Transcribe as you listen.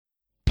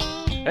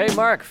Hey,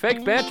 Mark,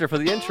 fake banter for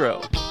the intro.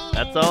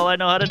 That's all I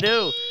know how to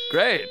do.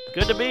 Great.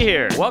 Good to be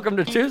here. Welcome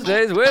to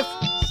Tuesdays with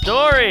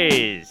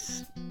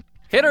Stories.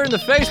 Hit her in the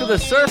face with a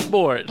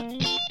surfboard.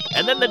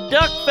 And then the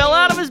duck fell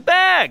out of his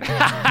bag.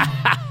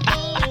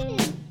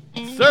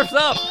 Surf's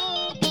up.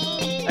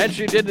 And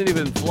she didn't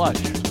even flush.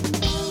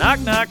 Knock,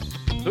 knock.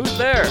 Who's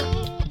there?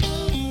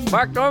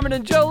 Mark Norman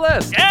and Joe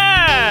List.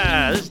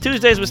 Yeah! This is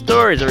Tuesdays with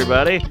Stories,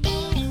 everybody.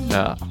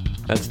 No,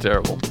 that's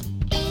terrible.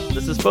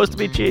 This is supposed to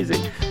be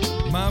cheesy.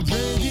 My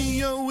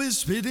radio is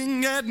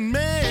spitting at me.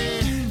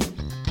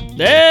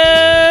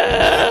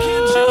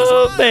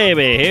 Oh,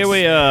 baby, here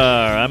we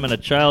are. I'm in a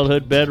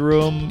childhood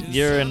bedroom.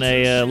 You're in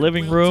a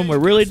living room. We're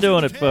really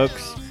doing it,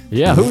 folks.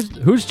 Yeah,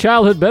 whose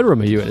childhood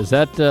bedroom are you in? Is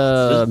that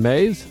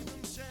May's?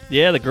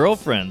 Yeah, the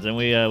girlfriends. And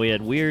we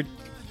had weird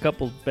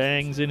couple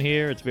bangs in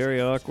here. It's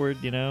very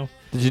awkward, you know.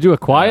 Did you do a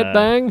quiet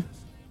bang?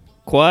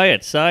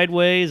 Quiet,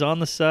 sideways, on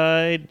the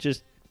side.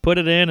 Just put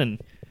it in and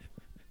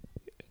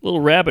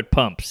little rabbit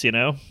pumps, you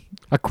know.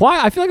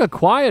 I feel like a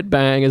quiet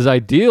bang is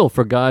ideal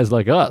for guys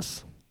like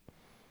us.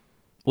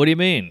 What do you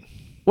mean?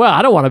 Well,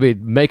 I don't want to be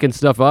making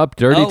stuff up,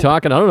 dirty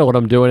talking. I don't know what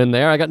I'm doing in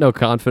there. I got no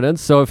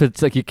confidence. So if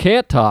it's like you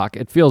can't talk,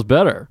 it feels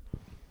better.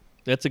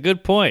 That's a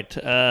good point.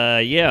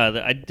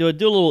 Yeah, I do a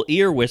little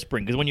ear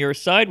whispering because when you're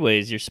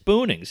sideways, you're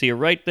spooning, so you're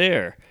right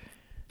there.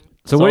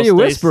 So what are you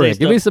whispering?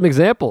 Give me some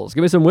examples.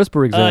 Give me some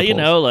whisper examples. You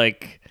know,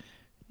 like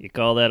you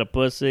call that a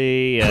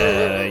pussy.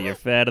 You're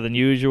fatter than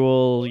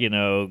usual. You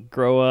know,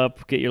 grow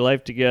up, get your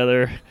life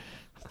together,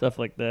 stuff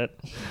like that.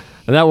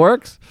 And that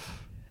works?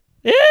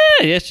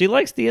 Yeah, she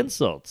likes the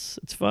insults.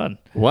 It's fun.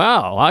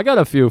 Wow, I got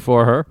a few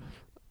for her.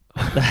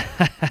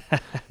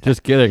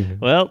 Just kidding.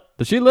 Well,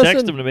 does she listen?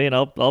 Text them to me and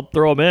I'll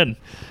throw them in.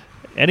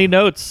 Any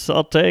notes,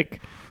 I'll take.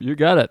 You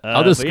got it.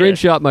 I'll just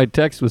screenshot my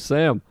text with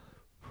Sam.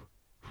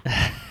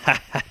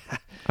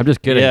 I'm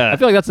just kidding. Yeah. I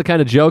feel like that's the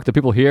kind of joke that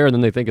people hear and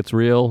then they think it's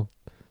real.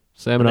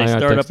 Sam and I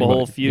start up a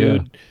whole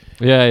feud.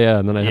 Yeah,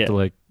 and then I have to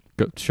like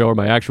go show her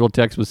my actual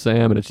text with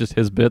Sam, and it's just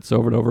his bits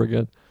over and over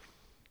again.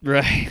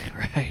 Right.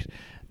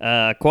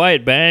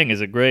 Quiet Bang is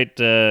a great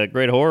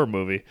horror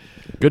movie.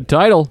 Good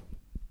title.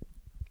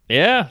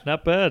 Yeah,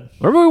 not bad.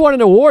 Remember we won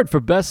an award for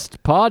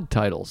best pod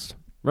titles.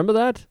 Remember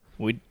that?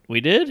 We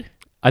did?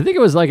 I think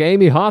it was like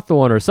Amy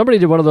Hawthorne or somebody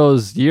did one of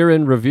those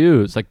year-end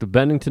reviews, like the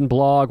Bennington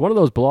blog, one of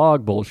those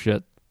blog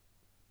bullshit.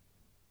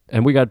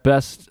 And we got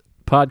best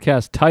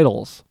podcast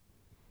titles.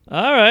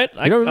 All right.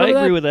 I agree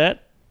that? with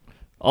that.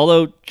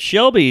 Although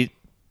Shelby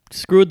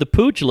screwed the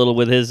pooch a little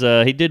with his,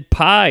 he did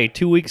pie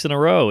 2 weeks in a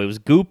row. It was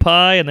goo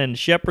pie and then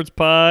shepherd's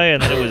pie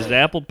and then it was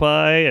apple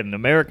pie and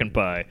American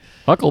pie.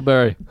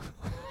 Huckleberry.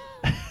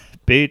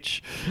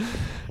 Peach.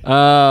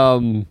 I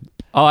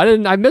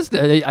missed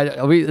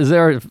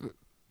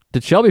it.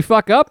 Did Shelby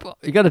fuck up?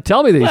 You got to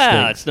tell me these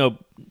things. It's no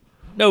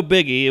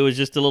biggie. It was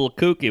just a little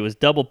kooky. It was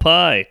double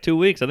pie. 2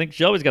 weeks. I think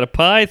Shelby's got a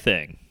pie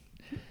thing.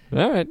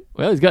 All right.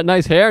 Well, he's got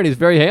nice hair and he's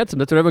very handsome.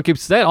 That's what everyone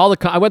keeps saying.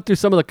 I went through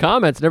some of the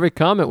comments and every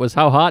comment was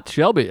how hot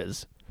Shelby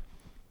is.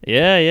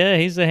 Yeah.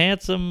 He's a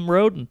handsome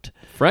rodent.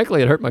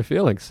 Frankly, it hurt my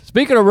feelings.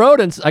 Speaking of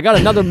rodents, I got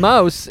another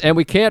mouse and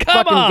we can't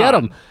fucking get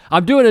him.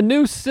 I'm doing a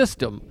new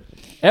system.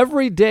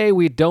 Every day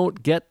we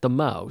don't get the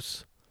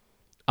mouse,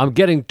 I'm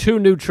getting 2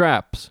 new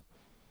traps.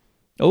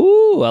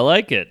 Ooh, I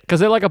like it. Because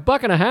they're like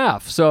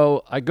 $1.50.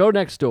 So I go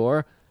next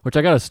door, which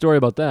I got a story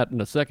about that in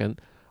a second.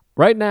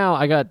 Right now,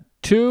 I got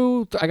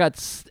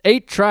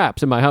 8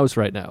 traps in my house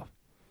right now.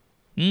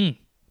 Do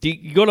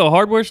you go to a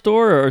hardware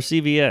store or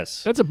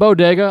CVS? It's a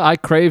bodega. I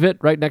crave it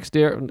right next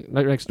door. Oh,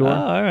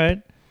 all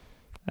right.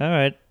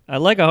 I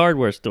like a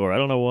hardware store. I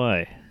don't know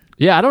why.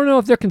 Yeah, I don't know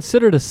if they're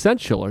considered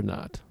essential or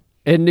not.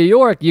 In New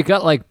York, you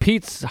got like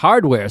Pete's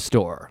hardware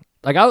store.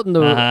 Like out in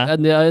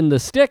the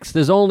sticks,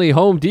 there's only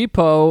Home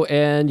Depot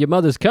and your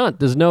mother's cunt.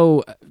 There's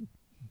no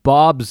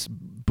Bob's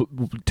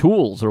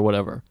Tools or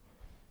whatever.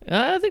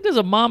 I think there's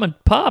a mom and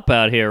pop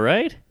out here,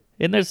 right?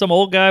 Isn't there some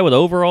old guy with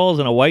overalls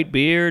and a white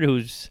beard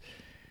who's,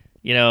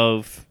 you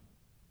know,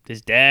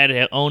 his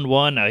dad owned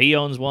one, now he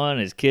owns one,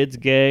 his kid's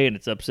gay, and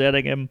it's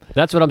upsetting him?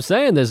 That's what I'm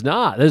saying. There's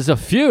not. There's a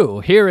few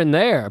here and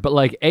there, but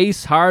like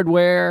Ace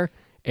Hardware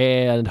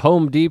and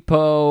Home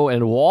Depot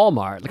and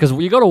Walmart. Because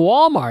when you go to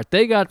Walmart,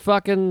 they got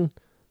fucking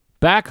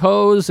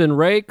backhoes and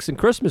rakes and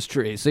Christmas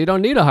trees, so you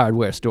don't need a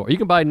hardware store. You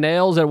can buy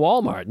nails at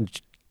Walmart and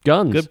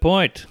guns. Good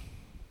point.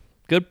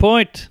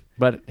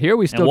 But here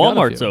we still and got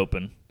Walmart's a few.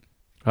 open.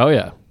 Oh,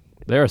 yeah.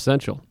 They're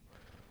essential.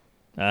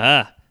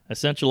 Aha.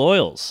 Essential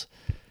oils.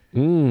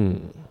 What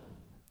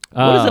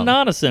is a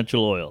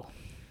non-essential oil?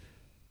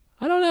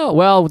 I don't know.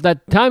 Well,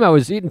 that time I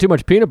was eating too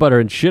much peanut butter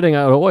and shitting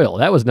out oil.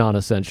 That was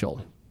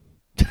non-essential.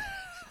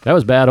 That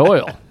was bad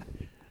oil.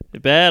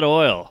 Bad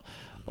oil.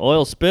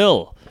 Oil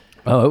spill.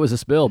 Oh, it was a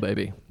spill,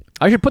 baby.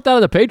 I should put that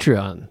on the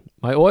Patreon.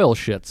 My oil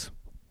shits.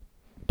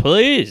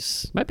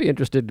 Please. Might be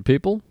interested to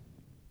people.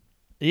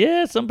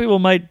 Yeah, some people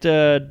might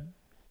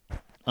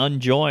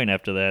unjoin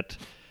after that.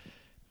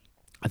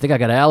 I think I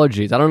got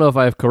allergies. I don't know if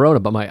I have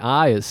corona, but my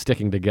eye is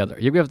sticking together.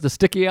 You have the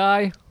sticky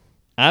eye?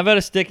 I've had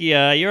a sticky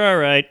eye. You're all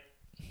right.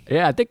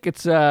 Yeah, I think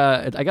it's.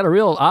 I got a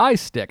real eye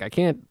stick. I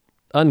can't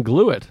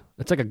unglue it.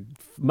 It's like a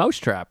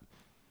mousetrap.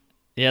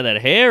 Yeah,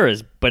 that hair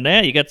is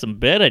banana. You got some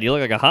bedhead. You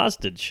look like a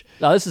hostage.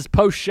 No, this is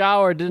post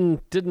shower.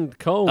 Didn't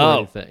comb or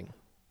anything.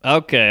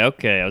 Okay.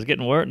 I was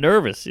getting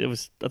nervous.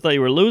 I thought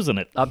you were losing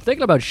it. I'm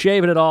thinking about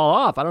shaving it all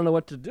off. I don't know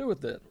what to do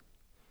with it.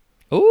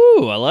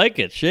 Ooh, I like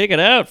it. Shake it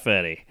out,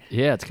 fatty.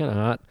 Yeah, it's kind of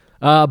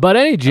hot. But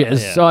any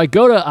jizz. yeah. So I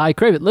go to I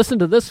Crave It. Listen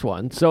to this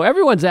one. So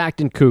everyone's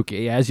acting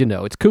kooky, as you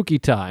know. It's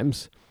kooky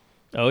times.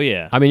 Oh,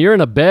 yeah. I mean, you're in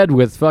a bed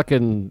with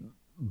fucking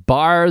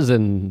bars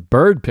and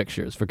bird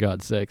pictures, for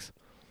God's sakes.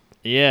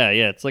 Yeah.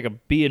 It's like a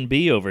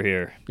B&B over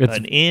here. It's-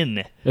 An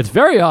inn. It's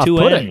very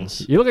off-putting.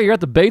 ends. You look like you're at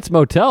the Bates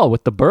Motel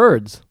with the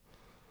birds.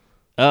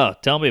 Oh,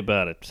 tell me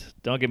about it.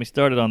 Don't get me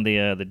started on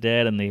the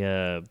dad and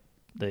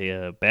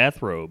the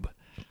bathrobe.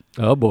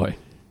 Oh, boy.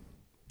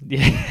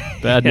 Yeah.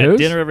 Bad Yeah, news?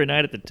 dinner every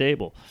night at the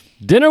table.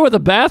 Dinner with a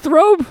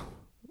bathrobe?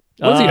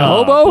 Was he a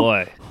Oh, hobo?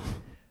 Boy.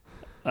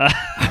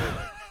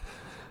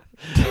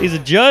 He's a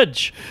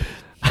judge.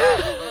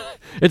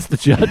 It's the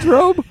judge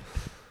robe?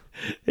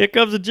 Here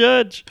comes a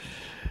judge.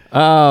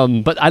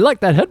 But I like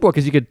that headboard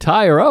because you could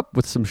tie her up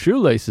with some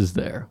shoelaces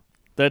there.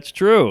 That's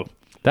true.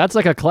 That's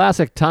like a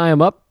classic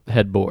tie-em-up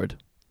headboard.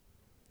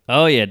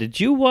 Oh, yeah. Did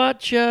you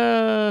watch,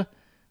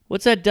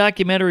 what's that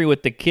documentary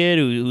with the kid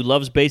who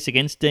loves Basic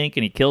Instinct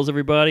and he kills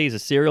everybody? He's a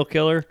serial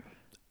killer.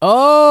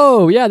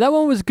 Oh, yeah, that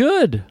one was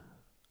good.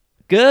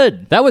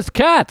 Good. That was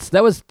Cats.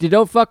 That was You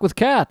Don't Fuck with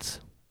Cats.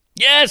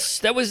 Yes,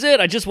 that was it.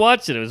 I just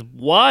watched it. It was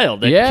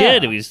wild. That Yeah.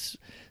 kid, he was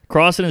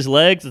crossing his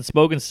legs and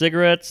smoking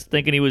cigarettes,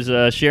 thinking he was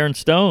Sharon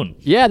Stone.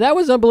 Yeah, that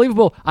was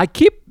unbelievable. I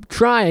keep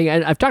trying,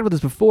 and I've talked about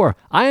this before.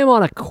 I am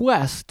on a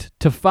quest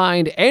to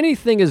find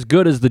anything as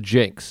good as The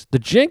Jinx. The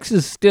Jinx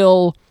is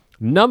still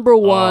number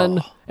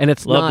one, and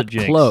it's love not The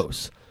Jinx.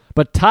 close.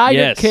 But Tiger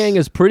Yes. King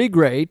is pretty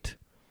great.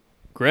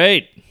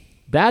 Great.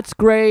 That's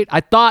great. I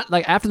thought,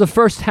 like, after the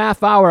first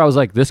half hour, I was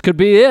like, this could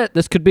be it.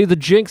 This could be the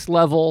Jinx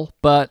level,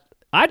 but...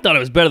 I thought it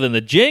was better than the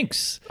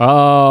Jinx.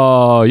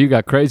 Oh, you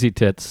got crazy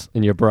tits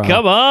in your bra.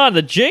 Come on,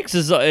 the Jinx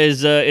is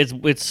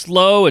it's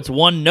slow. It's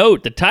one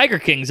note. The Tiger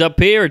King's up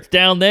here. It's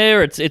down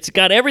there. It's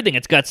got everything.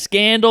 It's got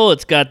scandal.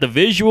 It's got the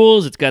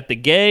visuals. It's got the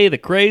gay, the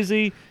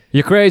crazy.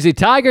 You're crazy.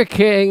 Tiger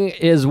King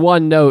is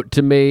one note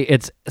to me.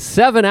 It's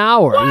 7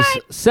 hours.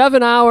 What?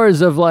 7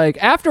 hours of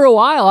like, after a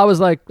while, I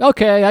was like,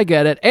 okay, I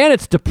get it. And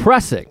it's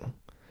depressing.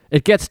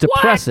 It gets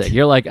depressing. What?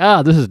 You're like,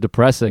 this is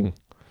depressing.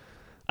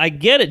 I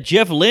get it.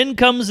 Jeff Lynne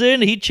comes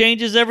in. He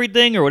changes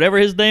everything or whatever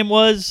his name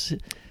was.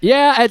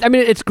 Yeah, I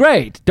mean, it's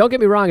great. Don't get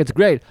me wrong, it's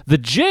great. The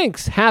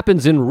Jinx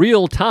happens in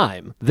real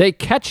time. They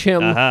catch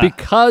him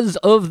because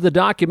of the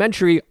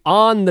documentary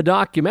on the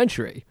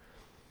documentary.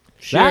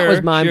 Sure, That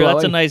was mind-blowing.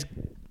 That's a nice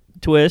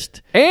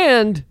twist.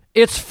 And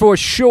it's for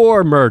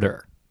sure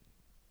murder.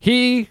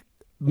 He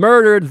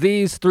murdered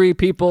these three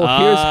people.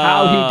 Here's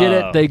how he did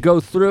it. They go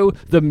through.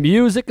 The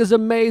music is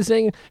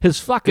amazing. His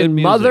fucking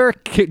music. mother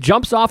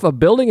jumps off a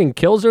building and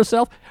kills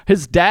herself.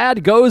 His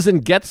dad goes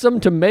and gets him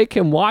to make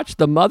him watch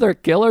the mother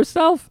kill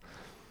herself.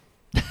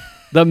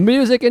 The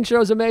music intro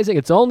is amazing.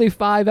 It's only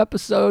 5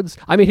 episodes.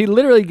 I mean, he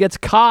literally gets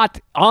caught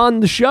on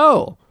the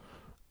show.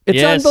 It's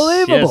Yes,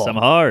 unbelievable. Yes, I'm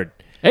hard.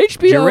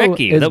 HBO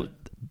Jarecki. is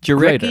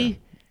Jarecki?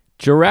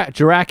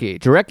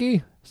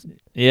 Jarecki.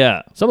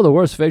 Yeah. Some of the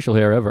worst facial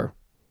hair ever.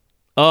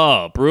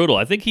 Oh, brutal.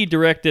 I think he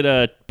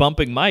directed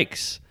Bumping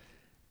Mics.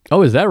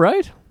 Oh, is that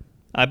right?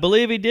 I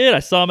believe he did. I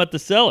saw him at the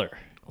Cellar.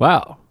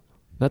 Wow.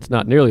 That's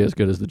not nearly as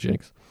good as the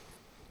Jinx.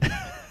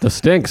 The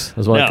Stinks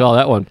is what I No. call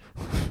that one.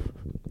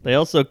 They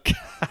also...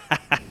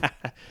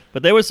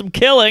 But there was some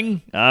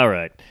killing. All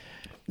right.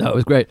 No, it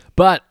was great.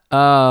 But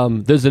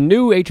there's a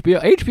new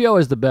HBO. HBO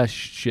is the best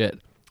shit.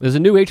 There's a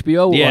new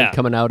HBO one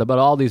coming out about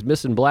all these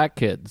missing black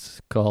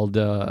kids called,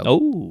 I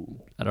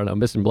don't know,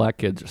 Missing Black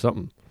Kids or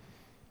something.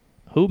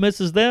 Who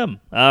misses them?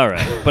 All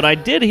right. But I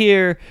did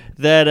hear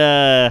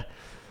that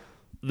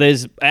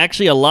there's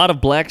actually a lot of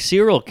black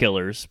serial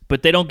killers,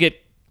 but they don't get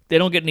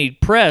any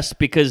press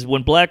because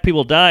when black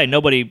people die,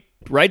 nobody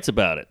writes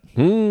about it.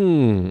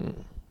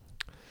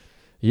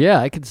 Yeah,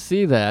 I can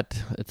see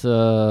that. It's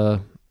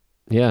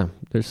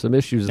there's some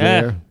issues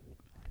there.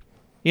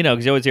 You know,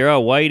 because you always hear,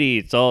 "Oh, whitey."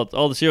 It's all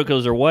the serial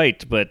killers are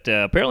white, but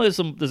apparently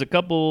there's a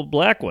couple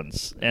black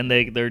ones, and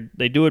they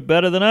do it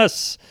better than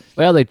us.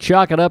 Well, they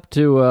chalk it up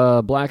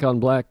to black on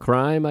black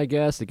crime, I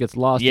guess. It gets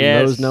lost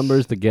in those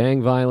numbers, the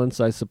gang violence,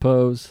 I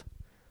suppose.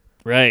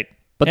 Right.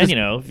 But and you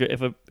know,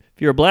 if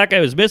you're a black guy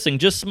who's missing,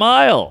 just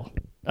smile.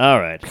 All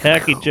right,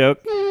 hacky joke.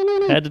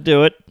 Had to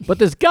do it. But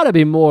there's got to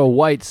be more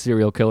white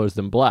serial killers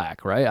than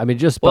black, right? I mean,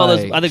 just by I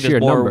think sheer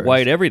there's more numbers.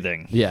 white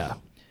everything. Yeah,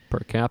 per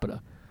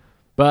capita.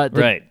 But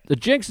Right. the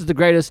Jinx is the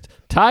greatest.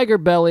 Tiger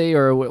Belly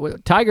or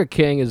Tiger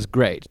King is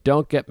great.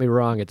 Don't get me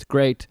wrong, it's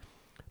great.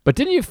 But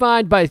didn't you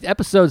find by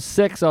episode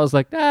 6, I was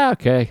like,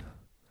 okay.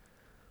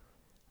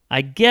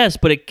 I guess,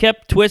 but it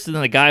kept twisting.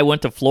 And the guy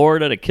went to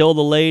Florida to kill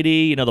the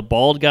lady. You know, the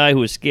bald guy who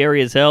was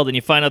scary as hell. Then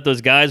you find out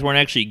those guys weren't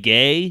actually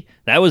gay.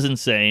 That was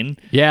insane.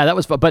 Yeah, that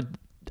was fun. But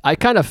I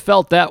kind of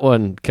felt that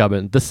one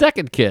coming. The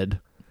second kid,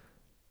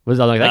 Was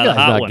I like that the guy's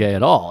hot not one. gay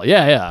at all?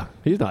 Yeah,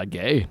 he's not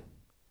gay.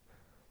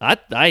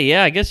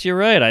 I guess you're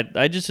right.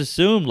 I just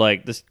assumed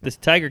like this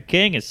Tiger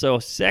King is so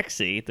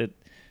sexy that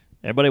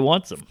everybody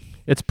wants him.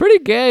 It's pretty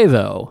gay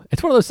though.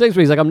 It's one of those things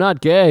where he's like, I'm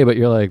not gay, but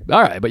you're like,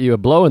 all right, but you were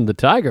blowing the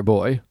tiger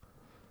boy.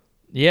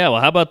 Yeah,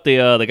 well, how about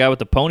the guy with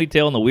the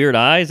ponytail and the weird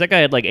eyes? That guy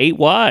had like 8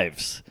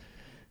 wives.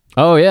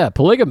 Oh yeah,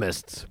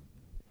 polygamists.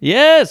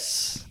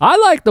 Yes. I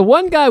like the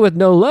one guy with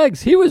no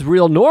legs. He was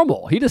real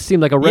normal. He just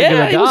seemed like a regular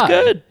guy. Yeah, he was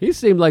good. He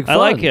seemed like fun. I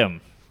like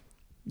him.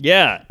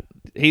 Yeah.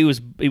 He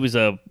was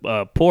a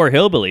poor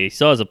hillbilly. He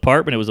saw his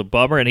apartment. It was a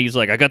bummer. And he's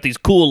like, I got these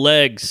cool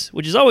legs,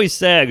 which is always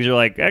sad because you're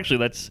like, actually,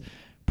 that's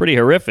pretty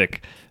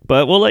horrific.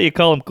 But we'll let you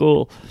call him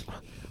cool.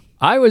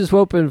 I was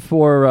hoping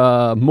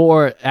for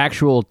more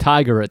actual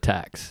tiger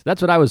attacks.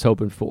 That's what I was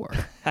hoping for.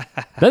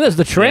 Then there's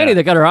the tranny Yeah.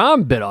 that got her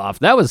arm bit off.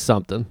 That was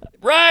something.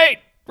 Right.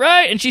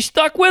 And she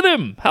stuck with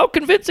him. How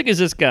convincing is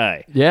this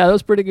guy? Yeah, that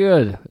was pretty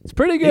good. It's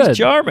pretty good. He's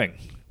charming.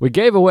 We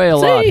gave away a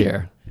lot See?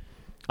 here.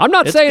 I'm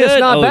not It's saying it's good.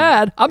 not Oh.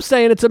 bad. I'm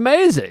saying it's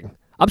amazing.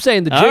 I'm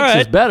saying the All Jinx is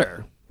right.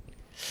 better.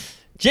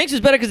 Jinx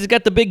is better because it's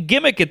got the big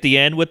gimmick at the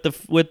end with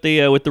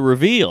the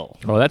reveal.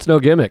 Oh, that's no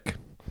gimmick.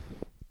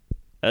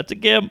 That's a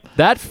gimp.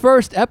 That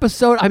first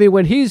episode, I mean,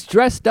 when he's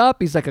dressed up,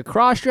 he's like a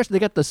cross-dresser. They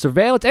got the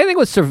surveillance. Anything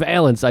with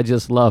surveillance, I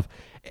just love.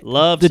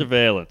 Love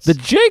surveillance. The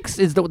Jinx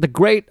is the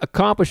great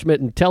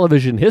accomplishment in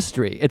television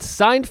history. It's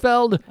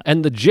Seinfeld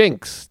and the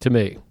Jinx to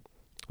me.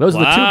 Those are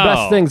the two Wow.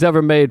 best things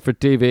ever made for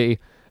TV.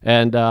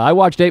 And I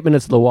watched 8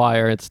 minutes of The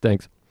Wire. It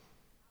stinks.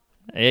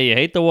 Yeah, you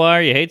hate The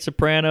Wire, you hate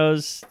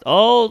Sopranos.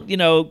 All,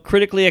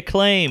 critically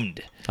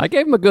acclaimed. I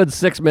gave them a good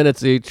 6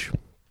 minutes each.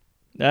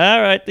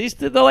 All right,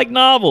 they're like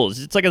novels.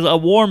 It's like a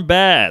warm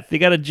bath. You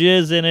got to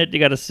jizz in it. You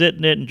got to sit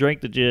in it and drink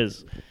the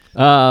jizz.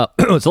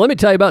 So let me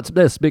tell you about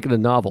this, speaking of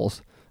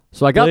novels.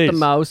 So I got the Please.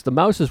 mouse. The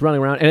mouse is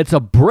running around, and it's a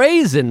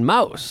brazen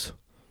mouse.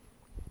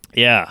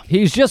 Yeah.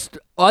 He's just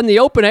on the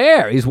open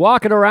air. He's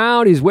walking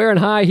around. He's wearing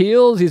high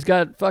heels. He's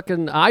got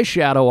fucking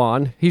eyeshadow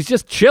on. He's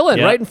just chilling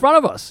Yeah. right in front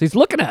of us. He's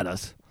looking at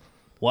us.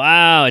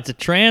 Wow, it's a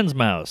trans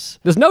mouse.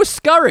 There's no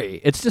scurry.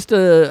 It's just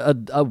a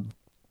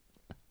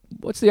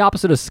what's the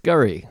opposite of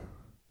scurry?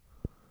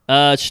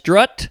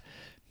 Strut.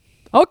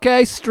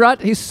 Okay,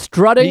 strut. He's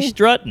strutting. He's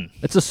strutting.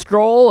 It's a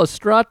stroll, a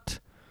strut.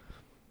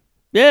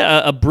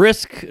 Yeah, a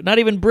brisk, not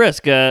even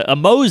brisk, a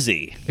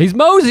mosey. He's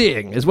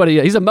moseying is what he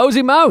is. He's a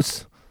mosey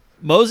mouse.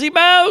 Mosey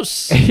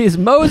mouse. He's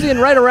moseying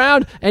right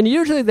around, and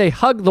usually they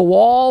hug the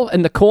wall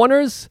and the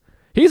corners.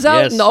 He's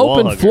out Yes, in the wall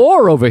open hugger.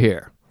 floor over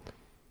here.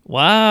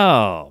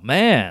 Wow,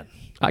 man.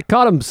 I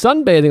caught him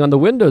sunbathing on the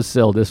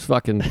windowsill, this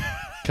fucking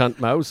cunt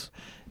mouse.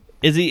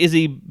 Is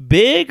he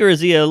big or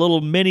is he a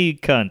little mini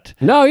cunt?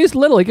 No, he's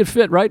little. He could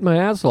fit right in my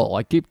asshole.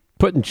 I keep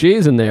putting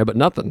cheese in there, but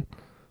nothing.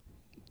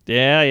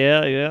 Yeah.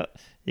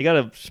 You got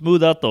to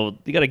smooth out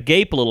you got to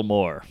gape a little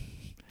more.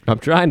 I'm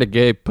trying to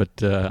gape,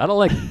 but I don't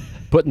like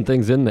putting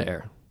things in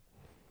there.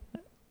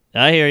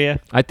 I hear you.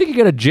 I think you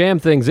got to jam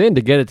things in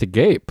to get it to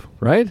gape,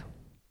 right?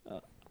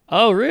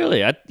 Oh,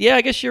 really? I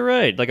guess you're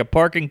right. Like a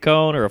parking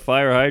cone or a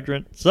fire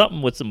hydrant,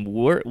 something with some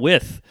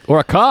width. Or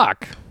a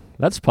cock.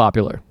 That's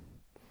popular.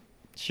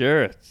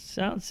 Sure.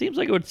 Seems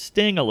like it would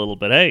sting a little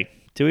bit. Hey,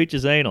 to each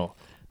his anal.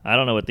 I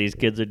don't know what these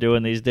kids are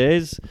doing these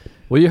days.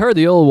 Well, you heard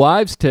the old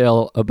wives'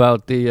 tale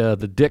about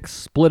the dick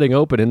splitting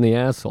open in the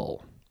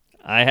asshole.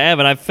 I have,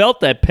 and I've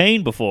felt that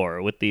pain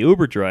before with the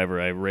Uber driver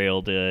I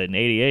railed in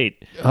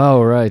 '88.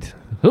 Oh, right.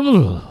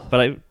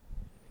 But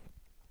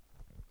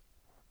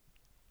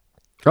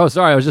Oh,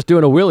 sorry. I was just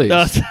doing a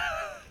Willies.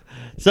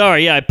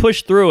 sorry, yeah, I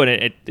pushed through and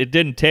it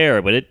didn't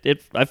tear, but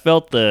I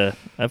felt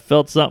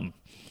something.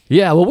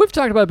 Yeah, well, we've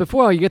talked about it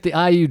before. You get the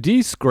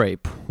IUD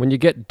scrape when you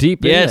get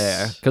deep in Yes.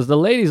 there. Because the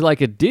ladies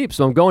like it deep,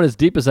 so I'm going as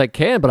deep as I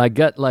can, but I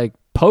get, like,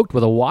 poked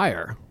with a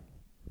wire.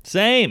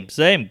 Same.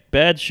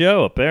 Bad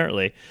show,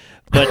 apparently.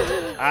 But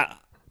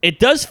it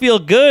does feel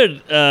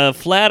good,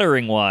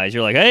 flattering-wise.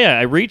 You're like, hey,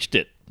 I reached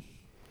it.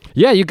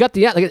 Yeah, you got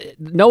the... Like,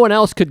 no one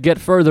else could get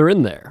further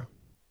in there.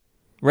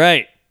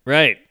 Right.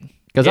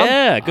 'Cause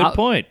Yeah, good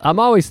point. I'm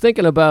always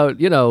thinking about,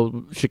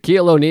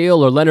 Shaquille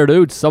O'Neal or Leonard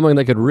Oots, someone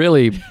that could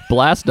really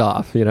blast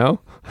off,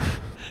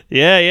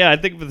 Yeah, I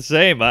think the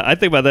same. I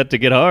think about that to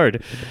get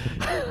hard.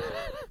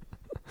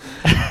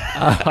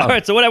 All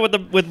right, so what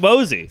happened with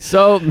Mosey?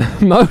 So,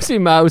 Mosey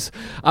Mouse,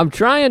 I'm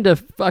trying to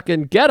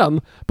fucking get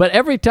him, but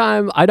every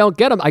time I don't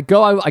get him, I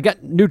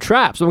get new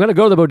traps. I'm going to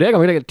go to the bodega. I'm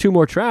going to get 2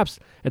 more traps.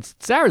 And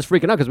Sarah's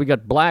freaking out because we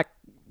got black,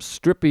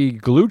 strippy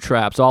glue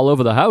traps all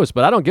over the house,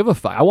 but I don't give a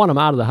fuck. I want them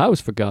out of the house,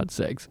 for God's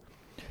sakes.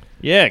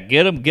 Yeah,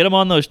 get them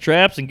on those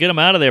traps and get them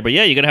out of there. But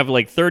yeah, you're going to have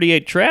like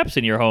 38 traps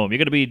in your home. You're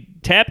going to be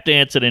tap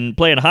dancing and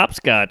playing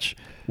hopscotch.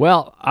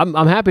 Well, I'm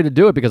happy to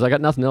do it because I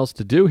got nothing else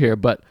to do here,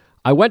 but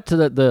I went to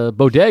the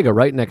bodega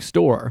right next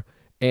door,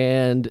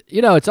 and,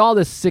 it's all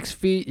this 6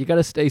 feet. You got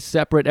to stay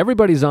separate.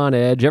 Everybody's on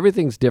edge.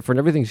 Everything's different.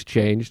 Everything's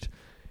changed.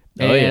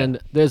 Oh, yeah. And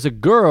there's a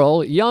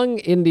girl, young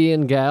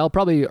Indian gal,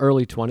 probably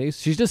early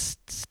 20s. She's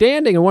just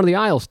standing in one of the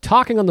aisles,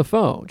 talking on the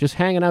phone, just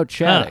hanging out,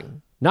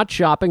 chatting. Not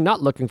shopping,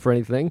 not looking for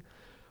anything,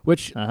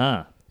 which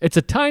Uh-huh. It's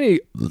a tiny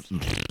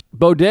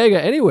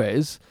bodega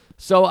anyways.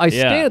 So I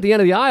stand at the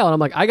end of the aisle, and I'm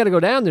like, I got to go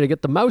down there to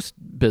get the mouse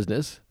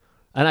business.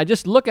 And I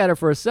just look at her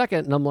for a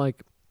second, and I'm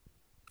like,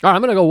 all right,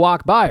 I'm going to go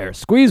walk by her,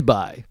 squeeze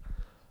by.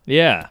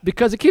 Yeah.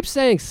 Because it keeps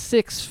saying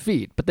 6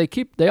 feet, but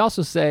they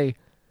also say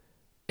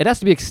it has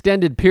to be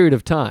extended period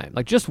of time.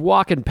 Like just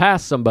walking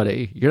past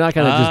somebody, you're not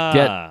going to just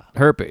get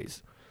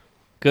herpes.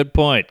 Good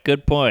point.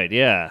 Good point.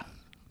 Yeah.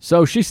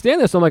 So she's standing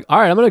there, so I'm like, all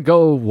right, I'm going to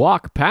go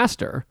walk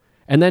past her.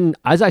 And then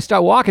as I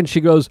start walking,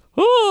 she goes,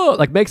 oh,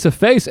 like makes a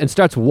face and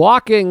starts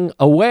walking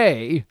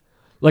away,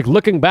 like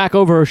looking back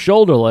over her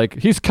shoulder, like,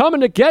 he's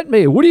coming to get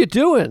me. What are you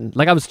doing?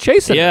 Like I was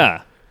chasing her.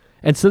 Yeah.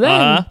 And so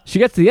then she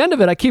gets to the end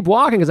of it. I keep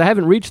walking because I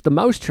haven't reached the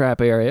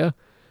mousetrap area.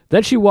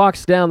 Then she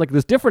walks down like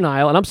this different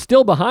aisle, and I'm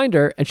still behind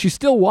her, and she's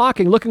still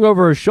walking, looking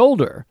over her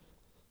shoulder,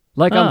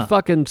 like I'm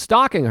fucking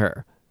stalking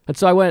her. And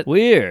so I went,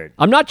 weird.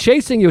 I'm not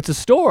chasing you. It's a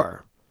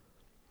store.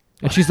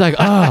 And she's like,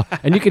 oh.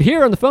 And you could hear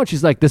her on the phone.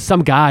 She's like, there's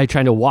some guy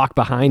trying to walk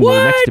behind me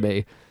next to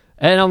me.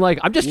 And I'm like,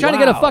 I'm just trying to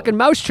get a fucking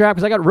mousetrap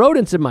because I got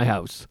rodents in my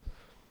house.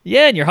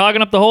 Yeah, and you're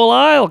hogging up the whole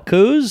aisle,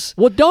 Coos.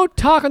 Well, don't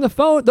talk on the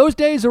phone. Those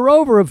days are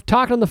over of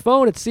talking on the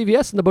phone at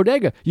CVS in the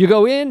bodega. You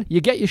go in,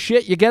 you get your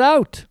shit, you get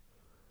out.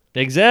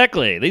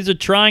 Exactly. These are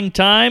trying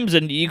times,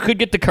 and you could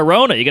get the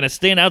corona. You're gonna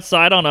stand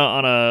outside on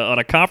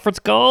a conference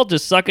call,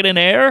 just sucking in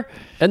air.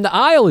 And the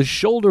aisle is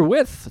shoulder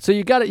width, so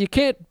you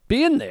can't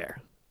be in there.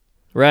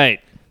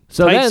 Right.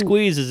 So Tight then,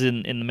 squeezes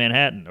in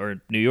Manhattan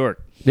or New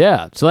York.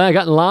 Yeah. So then I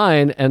got in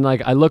line, and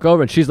like I look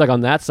over, and she's like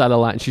on that side of the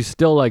line, and she's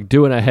still like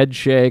doing a head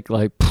shake,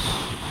 like.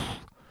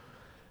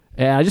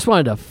 And I just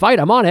wanted to fight.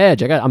 I'm on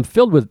edge. I'm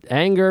filled with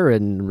anger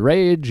and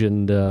rage,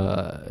 and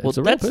it's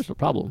a real personal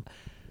problem.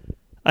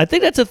 I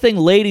think that's a thing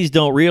ladies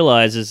don't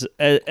realize is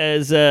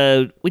as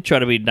we try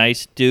to be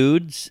nice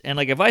dudes, and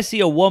like if I see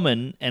a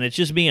woman and it's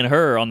just me and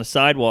her on the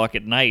sidewalk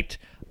at night,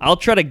 I'll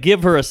try to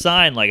give her a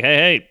sign like,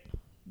 hey,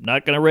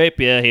 not gonna rape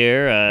you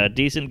here.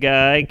 Decent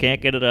guy,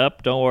 can't get it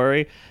up. Don't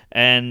worry.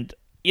 And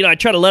I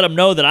try to let them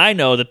know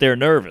that they're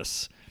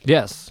nervous.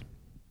 Yes.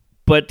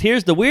 But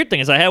here's the weird thing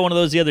is I had one of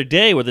those the other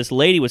day where this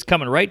lady was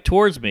coming right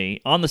towards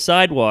me on the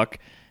sidewalk,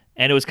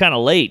 and it was kind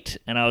of late,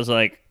 and I was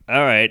like,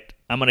 all right,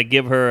 I'm going to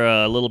give her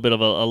a little bit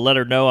of a let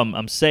her know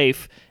I'm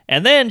safe.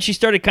 And then she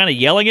started kind of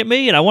yelling at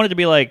me, and I wanted to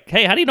be like,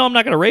 hey, how do you know I'm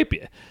not going to rape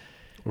you?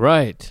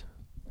 Right.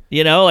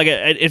 Like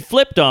it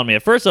flipped on me.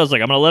 At first I was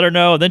like, I'm going to let her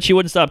know, and then she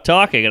wouldn't stop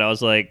talking, and I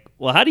was like,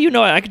 well, how do you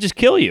know I could just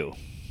kill you?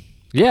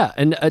 Yeah,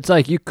 and it's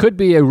like you could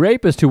be a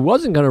rapist who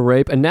wasn't going to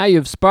rape, and now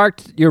you've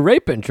sparked your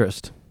rape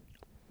interest.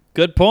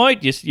 Good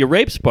point. Your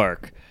rape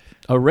spark.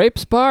 A rape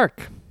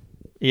spark.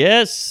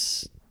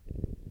 Yes.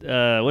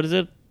 What is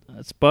it?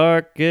 A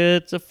spark,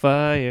 it's a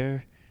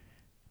fire.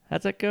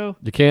 How's that go?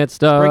 You can't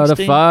start a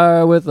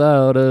fire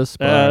without a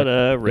spark.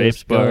 Without a rape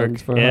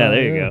spark. Yeah,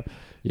 there you go.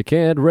 You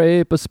can't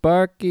rape a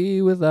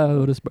Sparky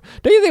without a spark.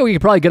 Don't you think we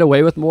could probably get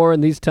away with more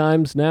in these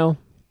times now?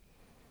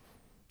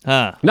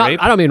 Huh.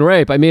 Rape? I don't mean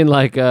rape. I mean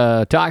like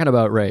talking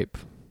about rape.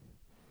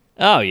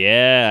 Oh,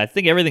 yeah. I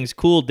think everything's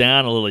cooled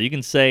down a little. You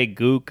can say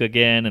gook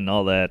again and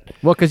all that.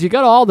 Well, because you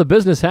got all the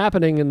business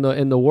happening in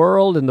the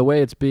world and the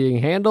way it's being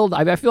handled.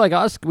 I feel like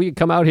we could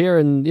come out here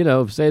and,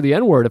 say the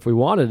N-word if we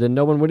wanted, and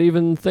no one would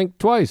even think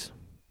twice.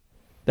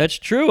 That's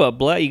true.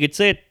 You could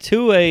say it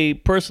to a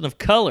person of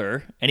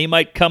color, and he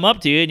might come up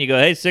to you, and you go,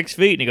 hey, 6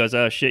 feet. And he goes,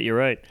 oh, shit, you're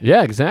right.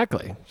 Yeah,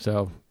 exactly.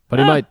 So, but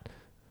he might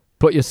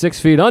put you 6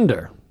 feet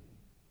under.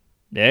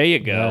 There you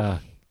go.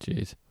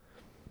 Jeez.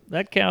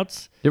 That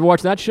counts. You ever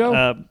watch that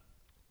show?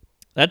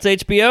 That's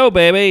HBO,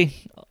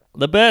 baby.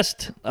 The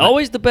best.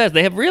 Always the best.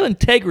 They have real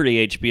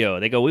integrity, HBO.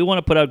 They go, we want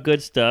to put out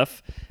good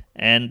stuff.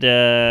 And,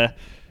 we're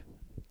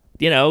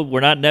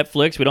not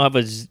Netflix. We don't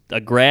have a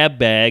grab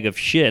bag of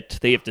shit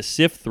they have to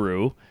sift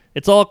through.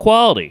 It's all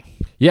quality.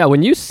 Yeah,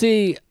 when you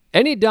see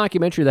any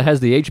documentary that has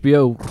the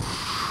HBO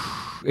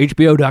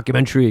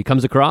documentary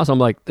comes across, I'm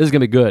like, this is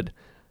going to be good.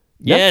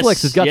 Yes,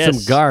 Netflix has got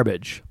some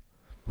garbage.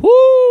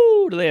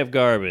 Woo! Do they have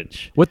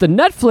garbage? With the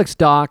Netflix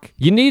doc,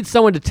 you need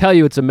someone to tell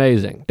you it's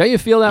amazing. Don't you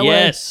feel that way?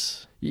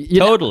 Yes.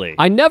 Totally.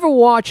 I never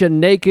watch a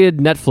naked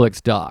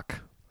Netflix doc.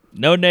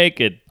 No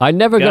naked. I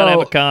never Gotta go,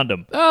 have a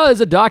condom. Oh,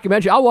 there's a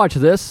documentary. I'll watch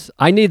this.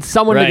 I need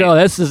someone to go,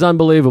 this is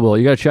unbelievable.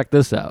 You got to check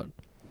this out.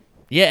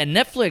 Yeah, and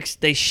Netflix,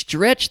 they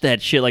stretch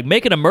that shit. Like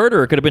Making a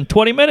Murderer could have been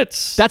 20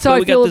 minutes. That's how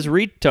I feel. We got this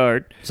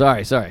retard.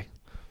 Sorry.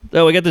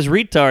 So we got this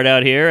retard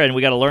out here, and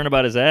we got to learn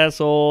about his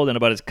asshole, then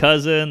about his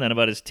cousin, then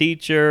about his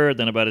teacher,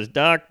 then about his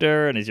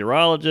doctor and his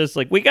urologist.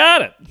 Like, we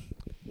got it.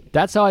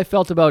 That's how I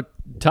felt about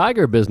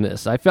Tiger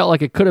Business. I felt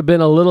like it could have been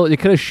you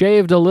could have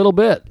shaved a little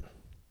bit.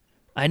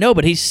 I know,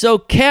 but he's so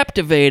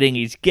captivating.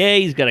 He's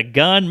gay. He's got a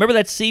gun. Remember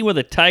that scene where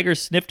the tiger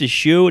sniffed his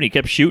shoe and he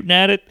kept shooting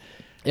at it?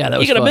 Yeah, that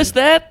was You gonna fun. miss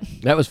that?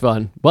 That was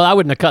fun. Well, I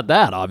wouldn't have cut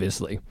that,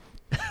 obviously.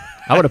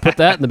 I would have put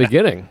that in the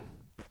beginning.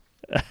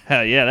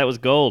 Yeah, that was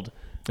gold.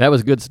 That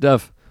was good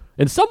stuff.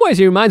 In some ways,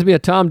 he reminds me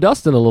of Tom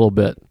Dustin a little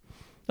bit.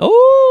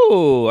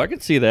 Oh, I can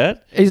see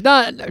that.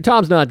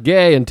 Tom's not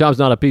gay and Tom's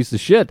not a piece of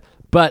shit,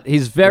 But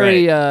he's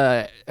very,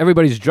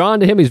 everybody's drawn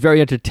to him. He's very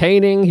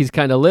entertaining. He's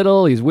kind of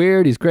little. He's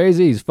weird. He's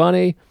crazy. He's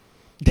funny.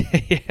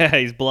 Yeah,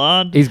 he's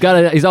blonde. He's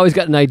always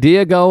got an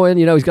idea going.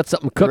 He's got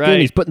something cooking. Right.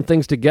 He's putting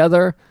things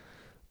together.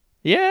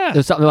 Yeah,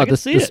 There's something about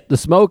the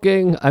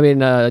smoking. I mean,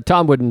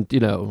 Tom wouldn't,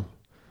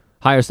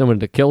 hire someone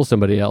to kill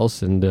somebody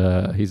else, and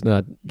he's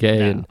not gay.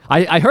 No. And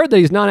I heard that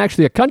he's not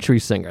actually a country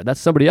singer. That's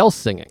somebody else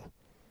singing.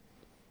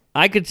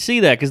 I could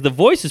see that because the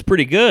voice is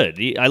pretty good.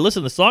 I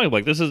listened to the song, I'm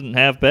like, this isn't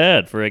half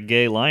bad for a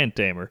gay lion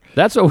tamer.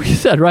 That's what we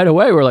said right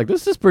away. We're like,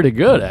 this is pretty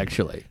good,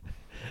 actually.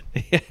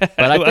 Yeah,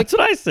 But that's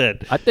what I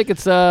said. I think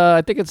it's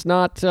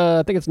not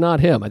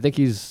him. I think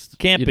he's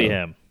Can't be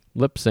him.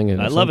 lip singing.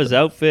 I love his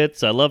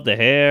outfits. I love the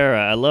hair.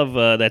 I love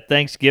that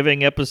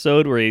Thanksgiving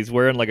episode where he's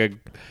wearing like a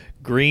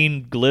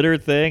green glitter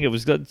thing.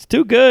 It's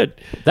too good.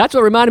 That's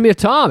what reminded me of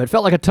Tom. It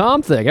felt like a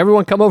Tom thing.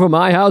 Everyone come over to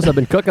my house. I've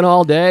been cooking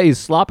all day. He's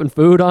slopping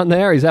food on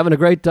there. He's having a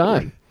great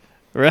time.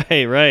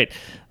 Right.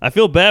 I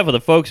feel bad for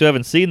the folks who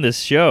haven't seen this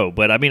show,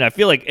 but I mean, I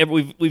feel like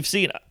we've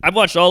seen. I've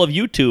watched all of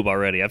YouTube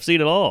already. I've seen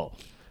it all.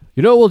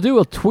 You know what we'll do?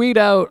 We'll tweet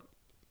out.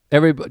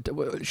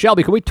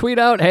 Shelby, can we tweet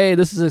out, hey,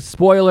 this is a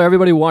spoiler.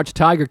 Everybody watch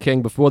Tiger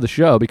King before the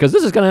show, because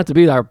this is going to have to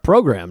be our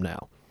program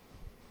now.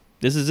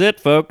 This is it,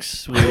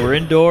 folks. We're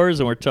indoors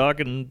and we're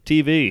talking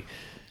TV.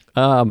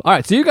 All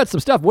right, so you got some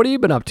stuff. What have you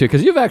been up to?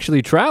 Because you've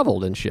actually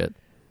traveled and shit.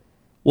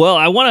 Well,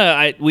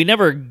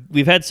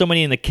 we've had so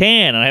many in the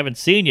can, and I haven't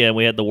seen you, and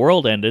we had the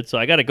world ended, so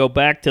I got to go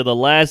back to the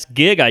last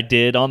gig I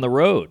did on the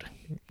road.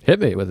 Hit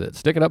me with it.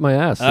 Stick it up my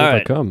ass. See if I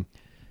right. come.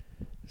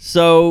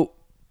 So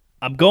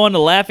I'm going to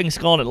Laughing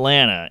Skull in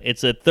Atlanta.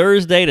 It's a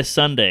Thursday to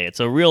Sunday. It's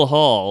a real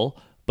haul.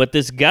 But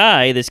this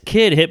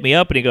kid hit me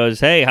up and he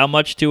goes, hey, how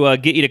much to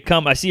get you to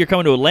come? I see you're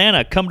coming to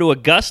Atlanta. Come to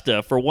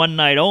Augusta for one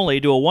night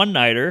only. Do a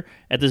one-nighter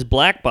at this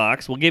Black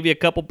Box. We'll give you a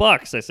couple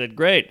bucks. I said,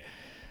 great.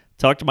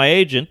 Talked to my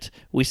agent.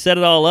 We set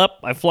it all up.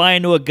 I fly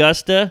into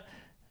Augusta.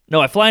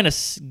 No, I fly into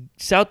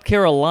South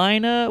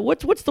Carolina.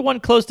 What's the one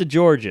close to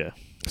Georgia?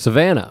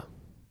 Savannah.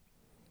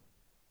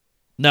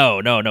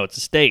 No. It's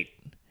a state.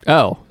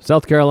 Oh,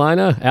 South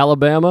Carolina?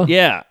 Alabama?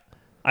 Yeah.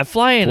 I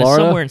fly into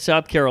Florida? somewhere in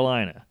South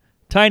Carolina.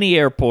 Tiny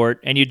airport,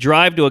 and you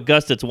drive to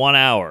Augusta. It's 1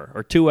 hour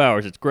or 2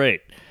 hours. It's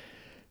great.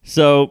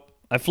 So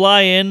I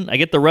fly in. I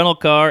get the rental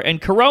car, and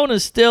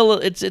Corona's still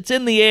it's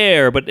in the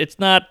air, but it's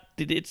not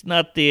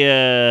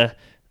the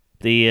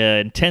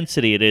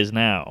intensity it is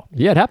now.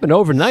 Yeah, it happened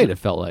overnight, it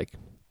felt like.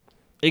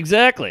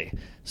 Exactly.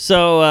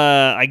 So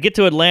I get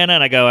to Atlanta,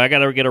 and I go, I got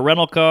to get a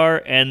rental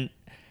car, and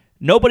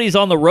nobody's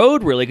on the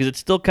road, really, because it's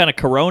still kind of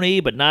corona-y,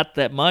 but not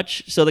that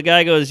much. So the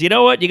guy goes, you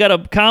know what? You got a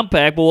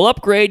compact, but we'll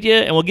upgrade you,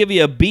 and we'll give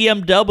you a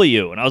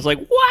BMW. And I was like,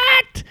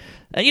 what?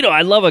 And,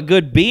 I love a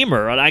good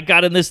Beamer. And I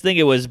got in this thing.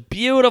 It was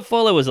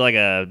beautiful. It was like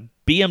a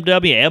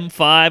BMW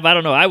M5. I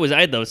don't know. I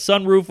had the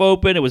sunroof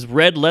open. It was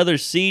red leather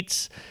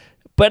seats.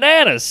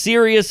 Banana,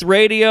 Sirius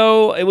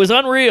radio. It was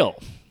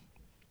unreal.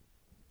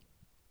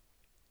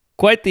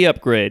 Quite the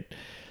upgrade.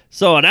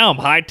 So now I'm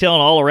hightailing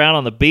all around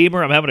on the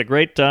Beamer. I'm having a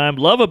great time.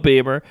 Love a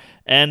Beamer.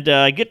 And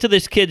I get to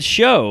this kid's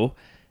show.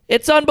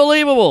 It's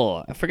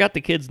unbelievable. I forgot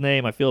the kid's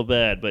name. I feel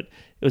bad. But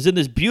it was in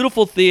this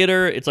beautiful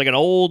theater. It's like an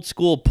old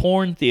school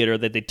porn theater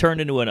that they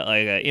turned into an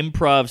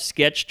improv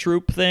sketch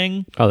troupe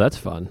thing. Oh, that's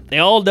fun. They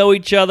all know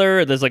each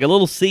other. There's like a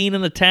little scene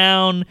in the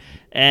town.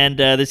 And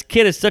this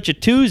kid is such a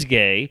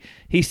Tuesday.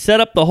 He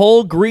set up the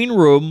whole green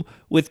room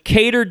with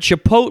catered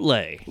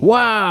Chipotle.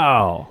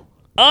 Wow.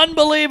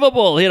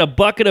 Unbelievable. He had a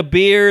bucket of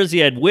beers. He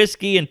had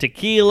whiskey and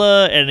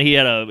tequila, and he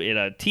had a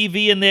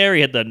TV in there.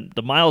 He had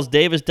the Miles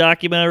Davis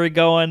documentary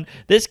going.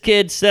 This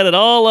kid set it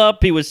all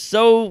up. He was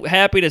so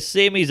happy to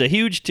see me. He's a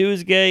huge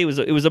Tuesday.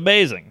 It was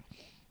amazing.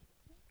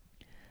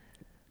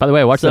 By the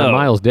way, I watched that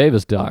Miles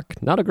Davis doc.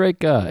 Not a great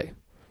guy.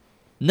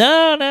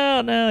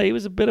 No. He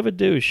was a bit of a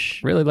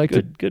douche. Really like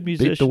to good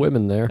musician. beat the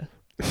women there.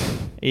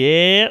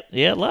 Yeah.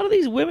 A lot of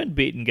these women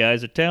beating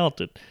guys are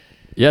talented.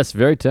 Yes,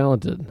 very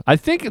talented. I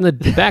think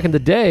back in the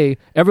day,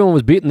 everyone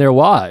was beating their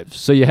wives.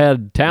 So you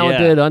had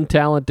talented,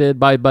 untalented.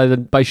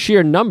 By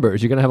sheer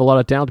numbers, you're going to have a lot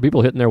of talented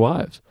people hitting their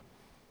wives.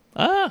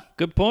 Ah,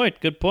 good point.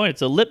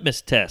 It's a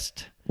litmus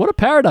test. What a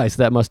paradise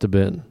that must have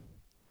been.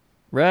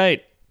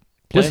 Right.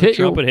 Just hit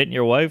trumpet, hitting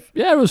your wife.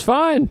 Yeah, it was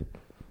fine.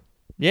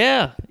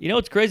 Yeah. You know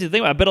what's crazy? The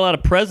thing, I bet a lot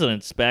of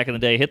presidents back in the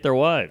day hit their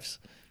wives.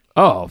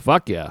 Oh,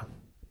 fuck yeah.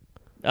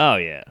 Oh,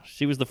 yeah.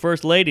 She was the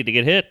first lady to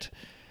get hit.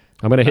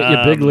 I'm going to hit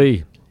you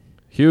bigly.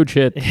 Huge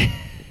hit.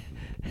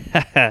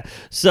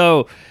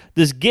 So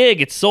this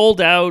gig, it's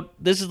sold out.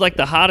 This is like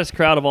the hottest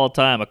crowd of all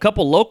time. A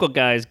couple local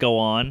guys go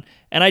on,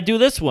 and I do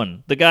this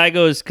one. The guy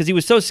goes, because he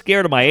was so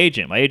scared of my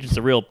agent. My agent's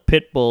a real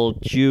pit bull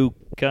Jew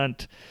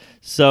cunt.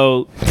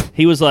 So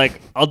he was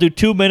like, I'll do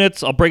 2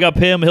 minutes. I'll bring up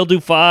him. He'll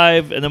do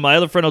 5. And then my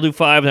other friend will do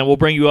 5. And then we'll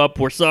bring you up.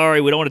 We're sorry.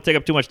 We don't want to take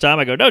up too much time.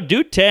 I go, no,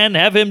 do 10.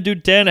 Have him do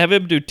 10. Have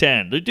him do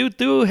 10.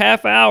 Do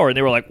half hour. And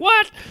they were like,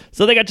 what?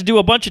 So they got to do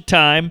a bunch of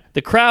time.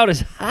 The crowd is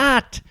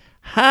hot.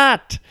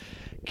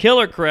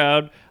 Killer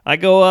crowd. I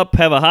go up,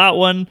 have a hot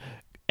one.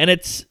 And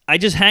I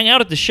just hang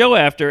out at the show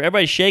after.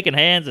 Everybody's shaking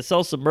hands. I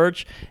sell some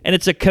merch. And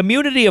it's a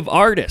community of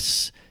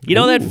artists. You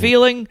know that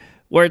feeling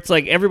where it's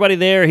like everybody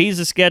there, he's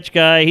a sketch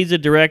guy, he's a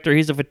director,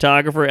 he's a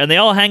photographer, and they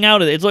all hang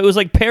out. It was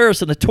like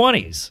Paris in the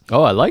 20s.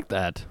 Oh, I like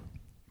that.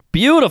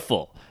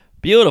 Beautiful.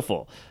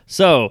 Beautiful.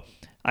 So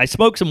I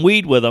smoked some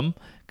weed with them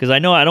because I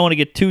know I don't want to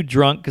get too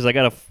drunk because I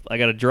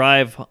gotta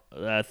drive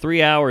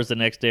 3 hours the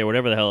next day or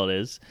whatever the hell it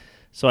is.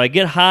 So I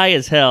get high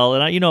as hell,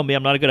 and you know me,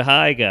 I'm not a good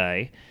high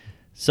guy.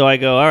 So I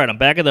go, all right, I'm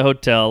back at the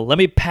hotel. Let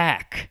me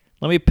pack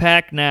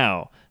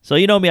now. So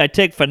you know me, I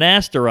take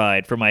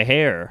finasteride for my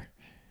hair.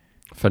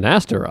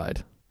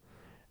 Finasteride?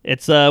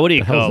 It's, what do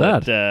you call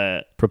that?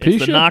 Propecia?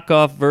 It's the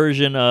knockoff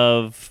version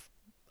of,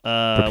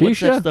 what's Propecia?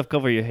 that stuff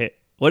cover your hair?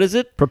 What is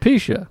it?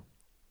 Propecia.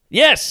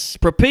 Yes,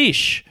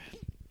 Propecia.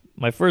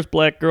 My first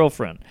black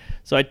girlfriend.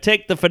 So I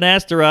take the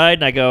finasteride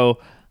and I go,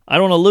 I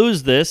don't want to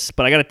lose this,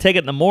 but I got to take it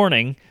in the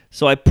morning.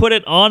 So I put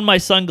it on my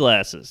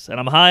sunglasses, and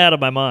I'm high out of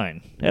my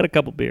mind. I had a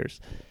couple beers.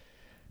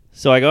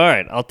 So I go, all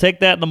right, I'll take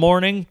that in the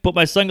morning, put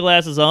my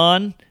sunglasses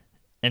on,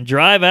 and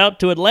drive out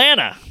to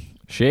Atlanta.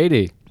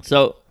 Shady.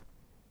 So,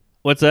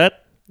 what's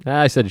that?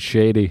 I said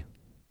shady.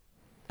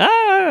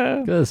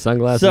 Good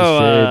sunglasses, So,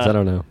 shades, I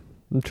don't know.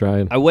 I'm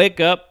trying. I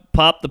wake up,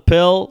 pop the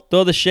pill,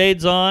 throw the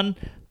shades on.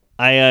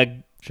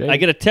 I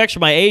get a text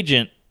from my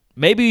agent,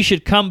 maybe you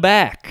should come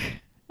back.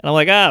 And I'm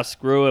like,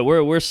 screw it.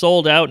 We're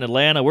sold out in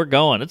Atlanta. We're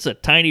going. It's a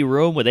tiny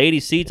room with 80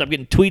 seats. I'm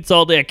getting tweets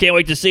all day. I can't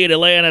wait to see it in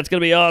Atlanta. It's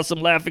going to be awesome.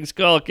 Laughing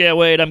Skull. Can't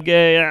wait. I'm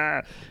gay.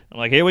 I'm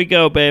like, here we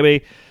go,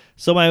 baby.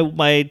 So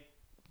my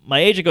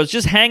agent goes,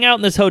 just hang out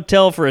in this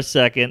hotel for a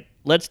second.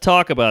 Let's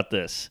talk about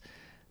this.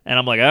 And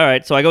I'm like, all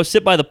right. So I go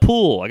sit by the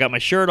pool. I got my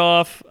shirt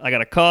off. I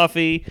got a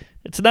coffee.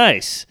 It's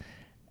nice.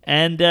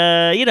 And,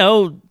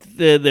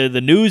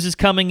 the news is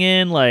coming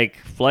in, like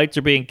flights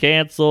are being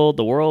canceled,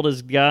 the world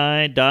is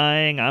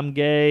dying, I'm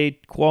gay,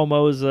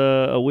 Cuomo's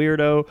a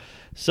weirdo.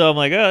 So I'm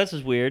like, oh, this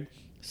is weird.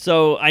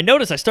 So I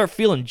notice I start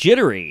feeling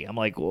jittery. I'm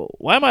like, well,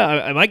 why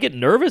am I getting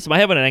nervous? Am I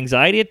having an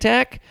anxiety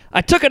attack?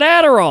 I took an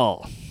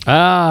Adderall.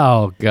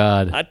 Oh,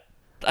 God.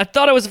 I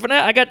thought I was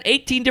I got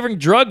 18 different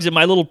drugs in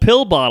my little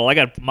pill bottle. I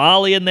got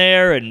Molly in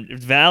there, and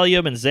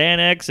Valium, and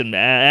Xanax, and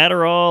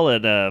Adderall,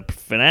 and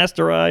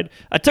finasteride.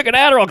 I took an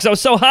Adderall because I was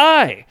so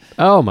high.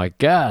 Oh, my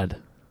God.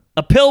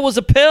 A pill was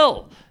a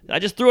pill. I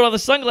just threw it on the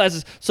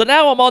sunglasses. So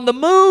now I'm on the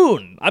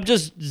moon. I'm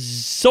just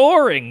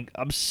soaring.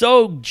 I'm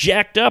so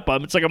jacked up.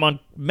 It's like I'm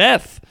on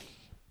meth.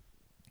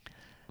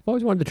 I've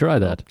always wanted to try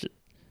that.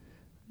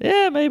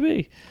 Yeah,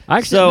 maybe.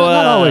 Actually,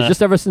 not always.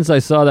 Just ever since I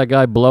saw that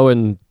guy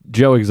blowing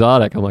Joe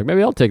Exotic, I'm like,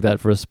 maybe I'll take that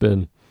for a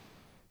spin.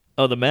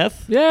 Oh, the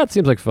meth? Yeah, it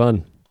seems like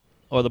fun.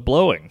 Or the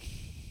blowing?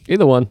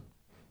 Either one.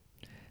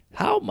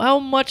 How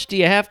much do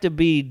you have to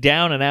be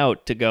down and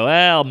out to go,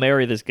 I'll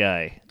marry this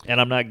guy,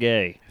 and I'm not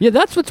gay? Yeah,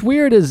 that's what's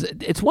weird is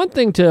it's one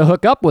thing to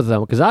hook up with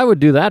them, because I would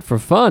do that for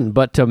fun,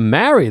 but to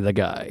marry the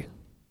guy.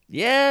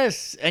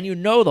 Yes, and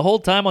the whole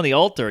time on the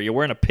altar, you're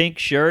wearing a pink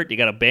shirt, you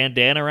got a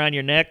bandana around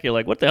your neck, you're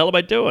like, what the hell am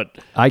I doing?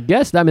 I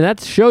guess,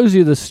 that shows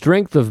you the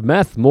strength of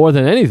meth more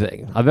than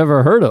anything I've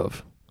ever heard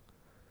of.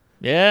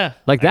 Yeah,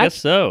 I guess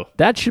so.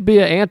 That should be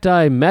an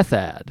anti-meth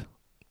ad.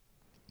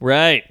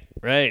 Right.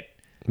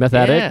 Meth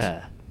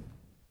addict?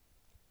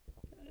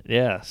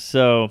 Yeah,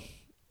 so,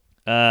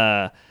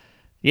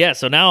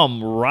 so now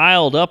I'm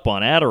riled up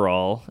on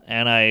Adderall,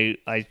 and I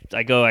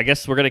go, I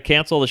guess we're going to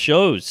cancel the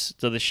shows.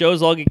 So the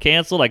shows all get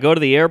canceled. I go to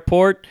the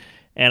airport,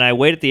 and I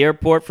wait at the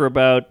airport for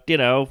about,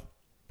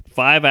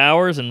 5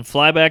 hours and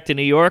fly back to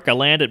New York. I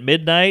land at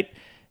midnight,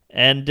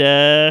 and,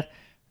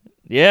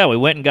 we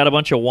went and got a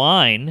bunch of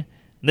wine.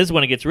 And this is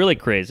when it gets really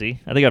crazy.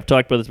 I think I've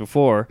talked about this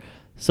before.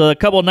 So a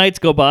couple of nights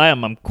go by.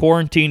 I'm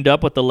quarantined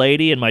up with the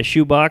lady in my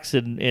shoebox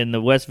in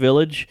the West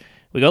Village.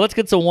 We go, let's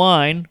get some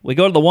wine. We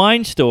go to the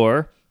wine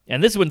store.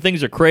 And this is when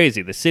things are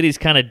crazy. The city's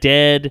kind of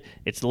dead.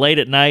 It's late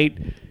at night.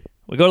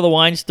 We go to the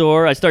wine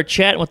store. I start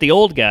chatting with the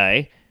old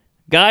guy.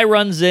 Guy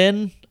runs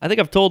in. I think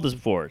I've told this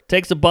before.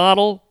 Takes a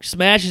bottle,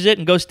 smashes it,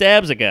 and goes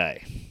stabs a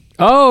guy.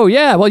 Oh,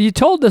 yeah. Well, you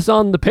told this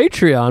on the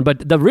Patreon,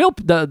 but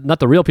not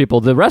the real people,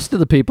 the rest of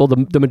the people,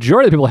 the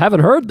majority of the people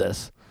haven't heard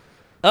this.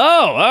 Oh,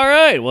 all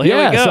right. Well,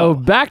 here we go. So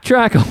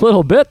backtrack a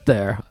little bit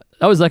there.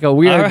 That was like a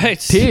weird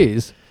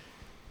tease.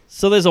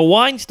 So there's a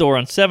wine store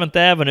on 7th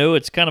Avenue.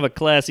 It's kind of a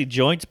classy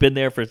joint. It's been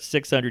there for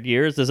 600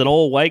 years. There's an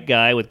old white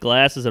guy with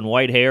glasses and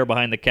white hair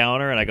behind the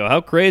counter. And I go, how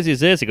crazy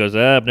is this? He goes,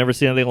 I've never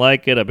seen anything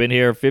like it. I've been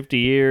here 50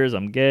 years.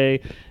 I'm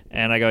gay.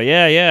 And I go,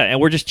 yeah. And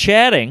we're just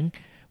chatting,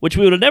 which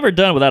we would have never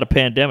done without a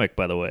pandemic,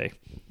 by the way.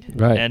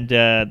 Right.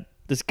 And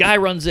this guy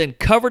runs in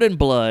covered in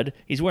blood.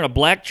 He's wearing a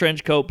black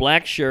trench coat,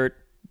 black shirt,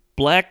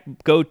 black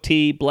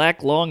goatee,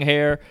 black long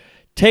hair,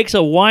 takes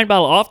a wine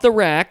bottle off the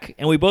rack,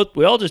 and we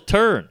all just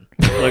turn.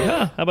 We're like,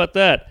 how about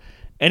that?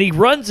 And he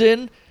runs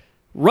in,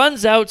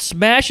 runs out,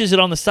 smashes it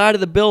on the side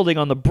of the building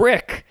on the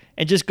brick,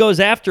 and just goes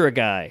after a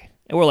guy.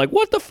 And we're like,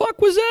 what the fuck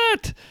was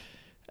that?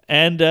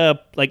 And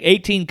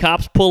 18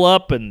 cops pull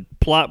up and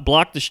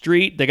block the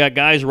street. They got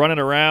guys running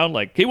around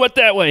like, he went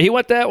that way.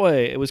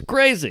 It was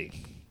crazy.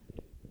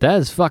 That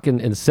is fucking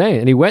insane.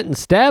 And he went and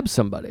stabbed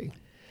somebody.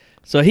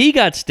 So he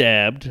got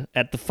stabbed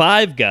at the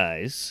Five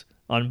Guys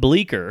on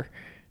Bleecker,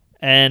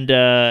 and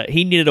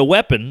he needed a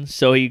weapon,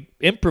 so he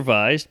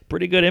improvised.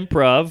 Pretty good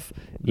improv.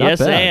 Not yes,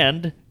 bad.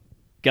 and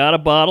got a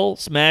bottle,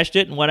 smashed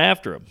it, and went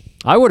after him.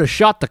 I would have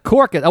shot the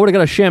cork. I would have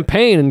got a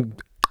champagne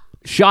and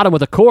shot him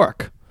with a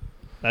cork.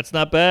 That's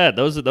not bad.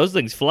 Those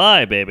things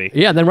fly, baby.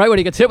 Yeah, and then right when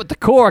he gets hit with the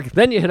cork,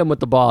 then you hit him with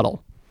the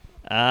bottle.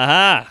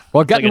 Aha!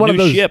 Or It's getting like a one of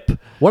new those ship.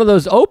 one of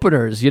those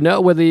openers,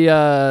 where they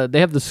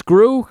have the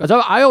screw. 'Cause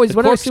I always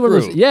when I see one of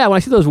those, corkscrew. when I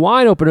see those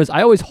wine openers,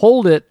 I always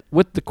hold it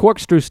with the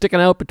corkscrew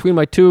sticking out between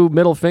my two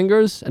middle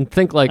fingers and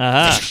think like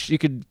you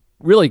could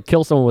really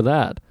kill someone with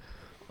that.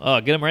 Oh,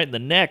 get him right in the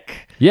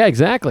neck. Yeah,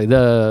 exactly.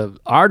 The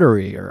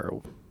artery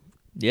or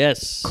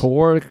Yes.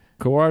 cord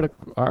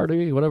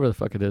artery, whatever the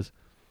fuck it is.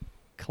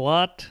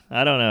 Clot?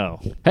 I don't know.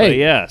 Hey. But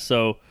yeah,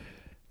 so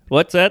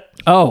what's that?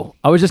 Oh,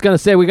 I was just gonna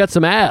say we got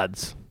some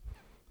ads.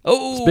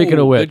 Oh, Speaking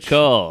of which, good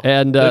call.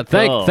 And Good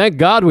call. thank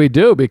God we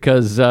do,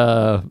 because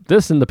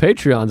this and the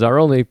Patreon's our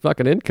only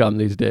fucking income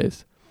these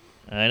days.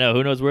 I know.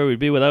 Who knows where we'd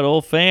be without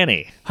old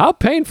Fanny? How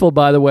painful,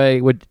 by the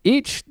way, would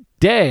each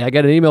day I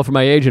get an email from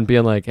my agent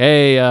being like,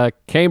 "Hey,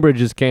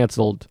 Cambridge is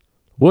canceled,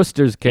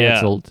 Worcester's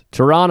canceled,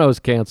 Toronto's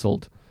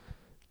canceled.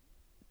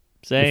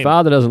 Your Same.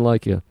 father doesn't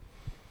like you."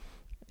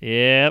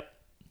 Yep.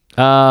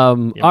 All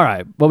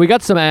right. Well, we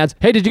got some ads.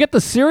 Hey, did you get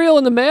the cereal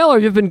in the mail, or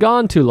you've been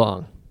gone too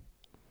long?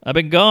 I've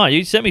been gone.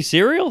 You sent me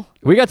cereal?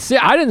 We got.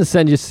 I didn't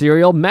send you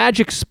cereal.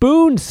 Magic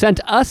Spoon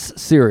sent us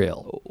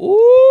cereal.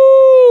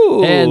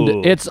 Ooh.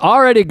 And it's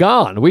already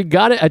gone. We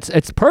got it.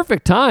 It's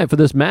perfect time for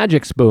this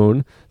Magic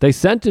Spoon. They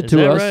sent it Is to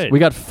that us. right? We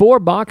got 4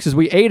 boxes.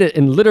 We ate it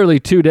in literally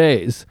 2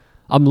 days.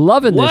 I'm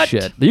loving What? this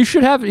shit. You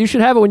should have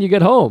it when you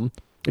get home.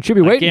 It should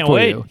be waiting can't for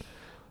wait. you.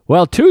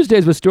 Well,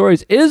 Tuesdays with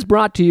Stories is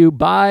brought to you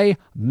by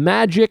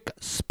Magic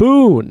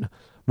Spoon.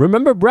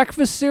 Remember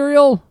breakfast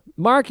cereal?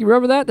 Mark, you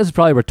remember that? This is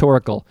probably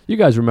rhetorical. You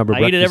guys remember I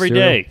breakfast eat it every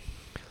cereal? day.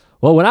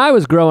 Well, when I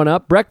was growing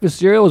up, breakfast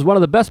cereal was one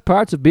of the best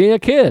parts of being a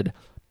kid.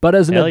 But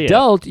as an Hell yeah.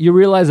 adult, you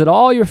realize that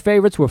all your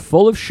favorites were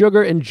full of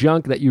sugar and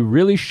junk that you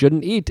really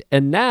shouldn't eat.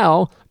 And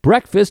now,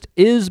 breakfast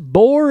is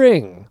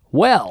boring.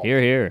 Well,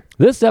 Here, here.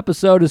 this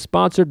episode is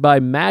sponsored by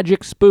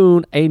Magic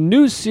Spoon, a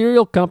new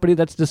cereal company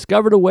that's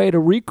discovered a way to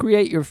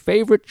recreate your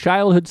favorite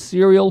childhood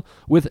cereal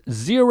with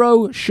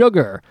 0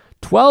 sugar,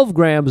 12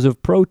 grams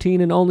of protein,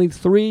 and only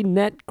 3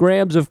 net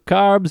grams of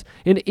carbs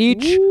in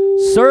each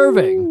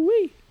serving.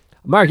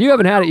 Mark, you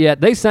haven't had it yet.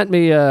 They sent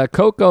me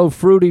cocoa,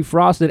 fruity,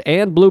 frosted,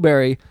 and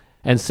blueberry,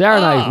 and Sarah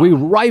and I, we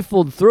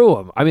rifled through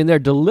them. I mean, they're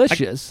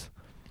delicious.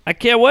 I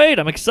can't wait.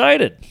 I'm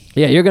excited.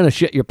 Yeah, you're going to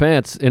shit your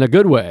pants in a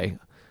good way.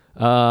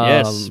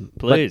 Yes,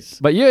 please.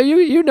 But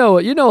you know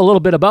a little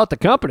bit about the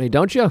company,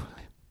 don't you?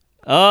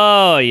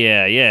 Oh,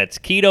 yeah. It's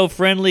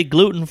keto-friendly,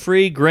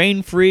 gluten-free,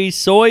 grain-free,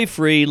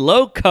 soy-free,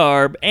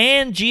 low-carb,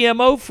 and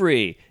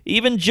GMO-free.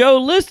 Even Joe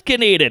List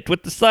can eat it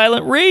with the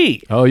silent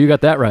re. Oh, you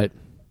got that right.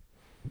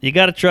 You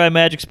got to try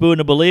Magic Spoon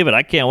to believe it.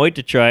 I can't wait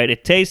to try it.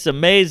 It tastes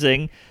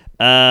amazing.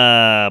 Boy,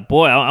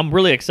 I'm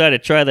really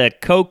excited to try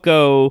that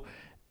cocoa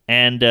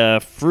and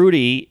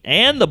fruity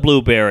and the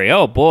blueberry.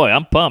 Oh boy,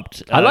 I'm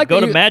pumped. I like go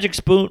that to you- Magic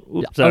Spoon.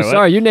 Oops, Oh, what?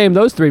 sorry, you named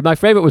those 3. My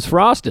favorite was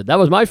frosted. That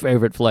was my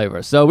favorite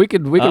flavor. So we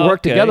could work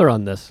Okay. together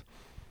on this.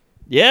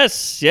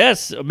 Yes.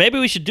 Maybe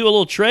we should do a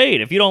little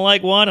trade. If you don't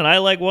like one and I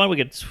like one, we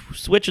could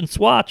switch and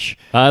swatch.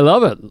 I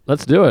love it.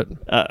 Let's do it.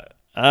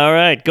 All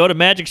right, go to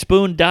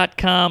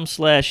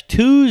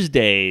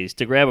magicspoon.com/Tuesdays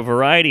to grab a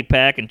variety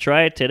pack and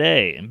try it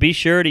today. And be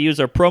sure to use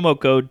our promo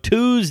code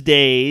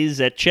Tuesdays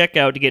at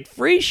checkout to get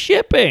free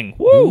shipping.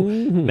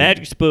 Woo!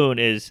 Magic Spoon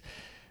is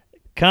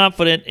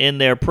confident in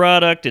their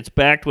product. It's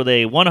backed with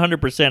a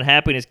 100%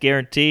 happiness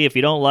guarantee. If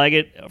you don't like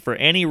it for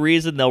any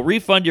reason, they'll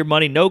refund your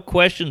money, no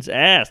questions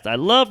asked. I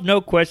love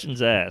no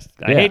questions asked.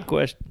 I Yeah. hate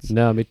questions.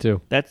 No, me too.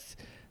 That's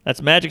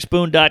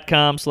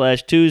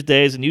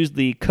magicspoon.com/Tuesdays and use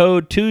the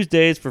code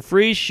Tuesdays for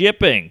free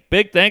shipping.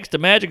 Big thanks to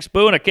Magic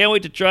Spoon. I can't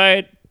wait to try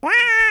it.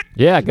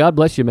 Yeah, God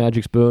bless you,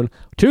 Magic Spoon.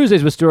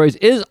 Tuesdays with Stories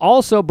is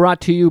also brought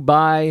to you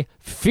by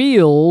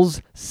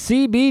Feels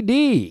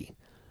CBD.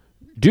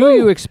 Do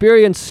you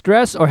experience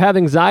stress or have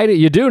anxiety?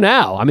 You do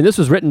now. I mean, this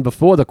was written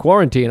before the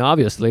quarantine,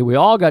 obviously. We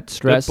all got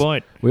stress. Good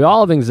point. We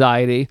all have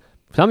anxiety.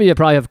 Some of you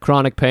probably have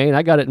chronic pain.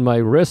 I got it in my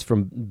wrist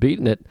from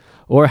beating it.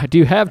 Or do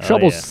you have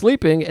trouble yeah.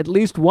 sleeping at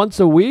least once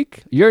a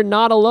week? You're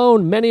not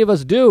alone. Many of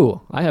us do.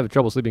 I have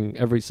trouble sleeping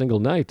every single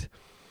night.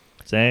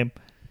 Same.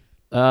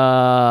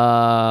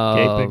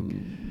 I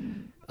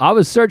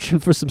was searching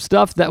for some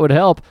stuff that would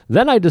help.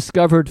 Then I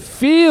discovered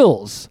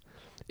Feels.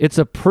 It's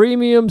a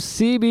premium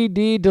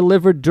CBD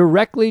delivered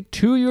directly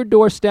to your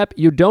doorstep.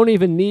 You don't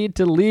even need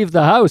to leave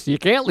the house. You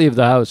can't leave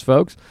the house,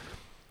 folks.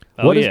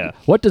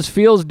 What does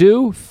Feels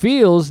do?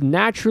 Feels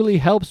naturally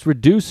helps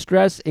reduce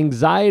stress,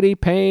 anxiety,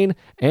 pain,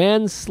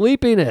 and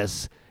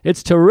sleepiness.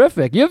 It's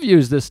terrific. You've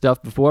used this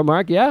stuff before,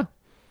 Mark, yeah?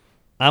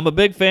 I'm a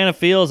big fan of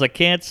Feels. I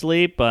can't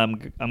sleep.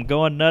 I'm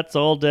going nuts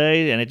all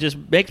day, and it just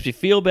makes me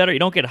feel better. You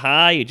don't get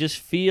high. You just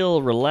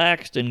feel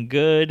relaxed and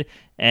good,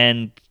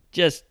 and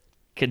just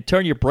can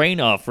turn your brain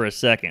off for a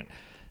second.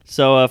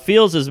 So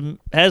Feels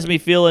has me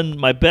feeling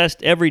my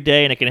best every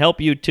day, and it can help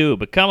you too.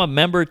 Become a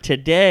member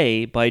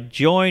today by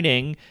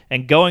joining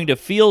and going to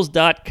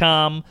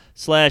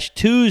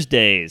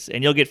feels.com/Tuesdays,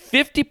 and you'll get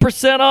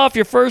 50% off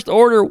your first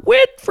order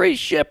with free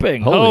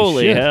shipping.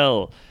 Holy shit.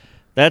 Hell.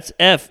 That's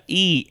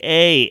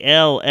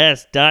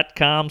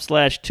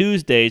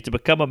FEALS.com/Tuesdays to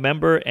become a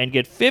member and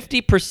get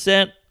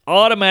 50%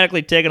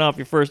 automatically taken off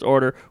your first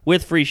order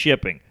with free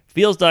shipping.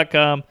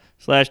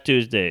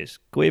 Feels.com/Tuesdays.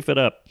 Queef it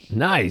up.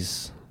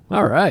 Nice.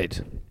 All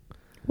right.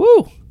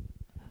 Woo!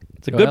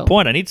 It's a good Well.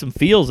 point. I need some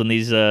feels in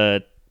these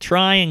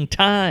trying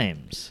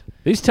times.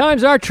 These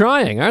times are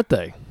trying, aren't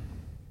they?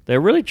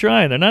 They're really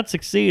trying. They're not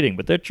succeeding,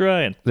 but they're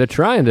trying. They're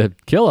trying to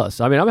kill us.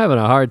 I mean, I'm having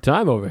a hard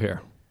time over here.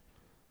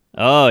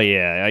 Oh,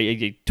 yeah.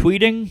 You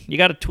tweeting? You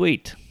got to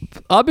tweet.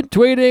 I've been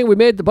tweeting. We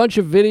made a bunch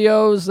of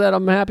videos that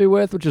I'm happy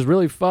with, which is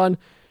really fun.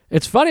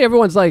 It's funny.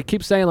 Everyone's like,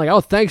 keeps saying like,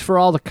 "Oh, thanks for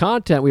all the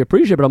content. We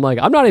appreciate it." But I'm like,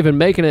 I'm not even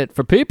making it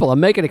for people.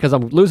 I'm making it because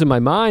I'm losing my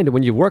mind. And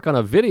when you work on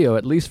a video,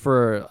 at least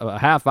for a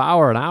half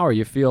hour, an hour,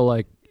 you feel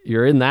like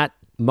you're in that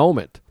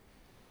moment.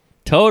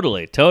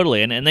 Totally.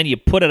 And then you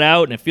put it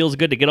out, and it feels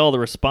good to get all the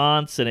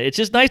response. And it's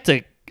just nice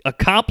to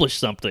accomplish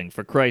something,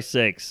 for Christ's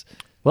sakes.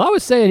 Well, I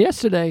was saying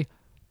yesterday,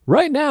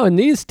 right now in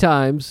these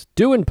times,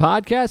 doing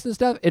podcasts and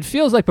stuff, it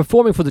feels like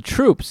performing for the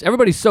troops.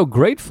 Everybody's so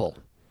grateful.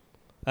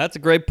 That's a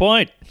great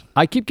point.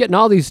 I keep getting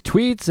all these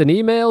tweets and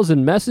emails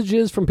and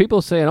messages from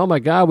people saying, "Oh my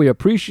God, we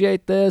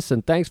appreciate this,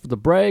 and thanks for the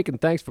break, and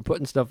thanks for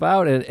putting stuff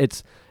out." And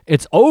it's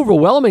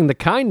overwhelming, the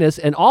kindness,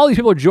 and all these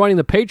people are joining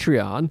the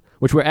Patreon,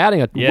 which we're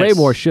adding way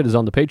more shit is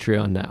on the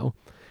Patreon now.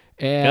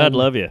 And God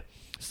love you.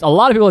 a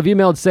lot of people have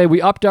emailed and say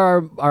we upped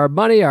our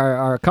money,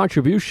 our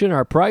contribution,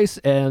 our price,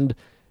 and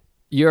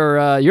you're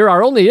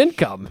our only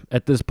income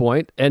at this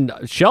point. And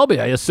Shelby,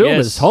 I assume,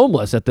 is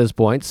homeless at this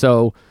point.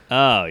 So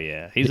Oh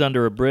yeah, he's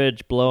under a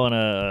bridge blowing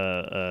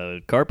a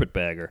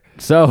carpetbagger.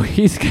 So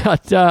he's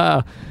got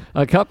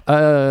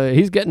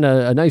he's getting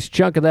a nice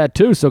chunk of that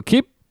too. So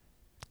keep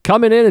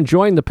coming in and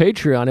join the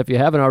Patreon if you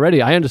haven't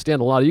already. I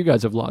understand a lot of you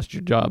guys have lost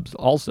your jobs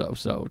also,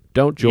 so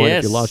don't join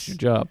if you lost your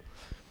job.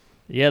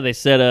 Yeah, they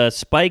said a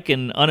spike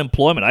in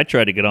unemployment. I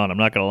tried to get on. I'm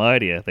not going to lie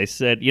to you. They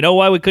said, you know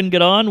why we couldn't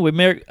get on?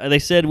 They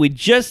said we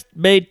just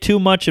made too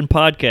much in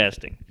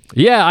podcasting.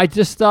 Yeah, I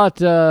just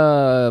thought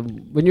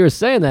when you were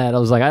saying that, I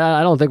was like,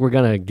 I don't think we're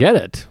gonna get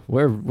it.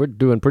 We're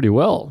doing pretty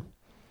well.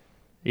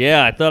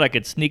 Yeah, I thought I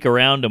could sneak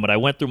around him, but I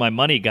went through my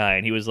money guy,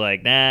 and he was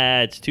like,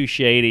 "Nah, it's too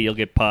shady. You'll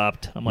get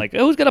popped." I'm like,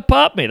 "Who's gonna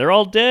pop me? They're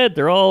all dead.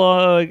 They're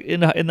all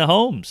in the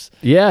homes."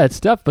 Yeah, it's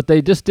tough, but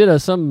they just did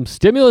some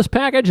stimulus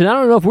package, and I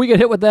don't know if we get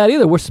hit with that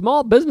either. We're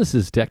small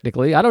businesses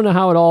technically. I don't know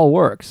how it all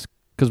works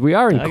because we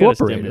are I got a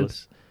incorporated.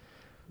 stimulus.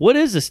 What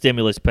is a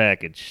stimulus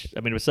package?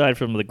 I mean, aside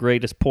from the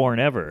greatest porn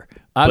ever,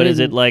 is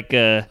it like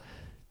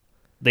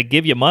they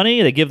give you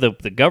money? They give the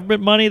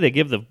government money? They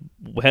give the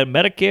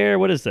Medicare?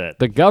 What is that?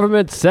 The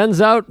government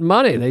sends out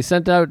money. They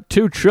sent out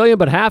 $2 trillion,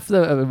 but half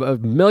the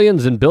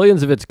millions and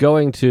billions of it's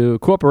going to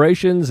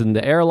corporations and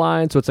the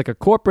airlines. So it's like a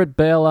corporate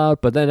bailout,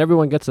 but then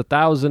everyone gets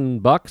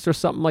 $1,000 or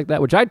something like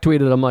that. Which I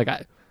tweeted. I'm like,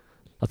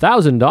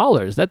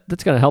 $1,000.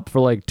 That's going to help for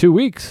like 2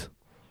 weeks.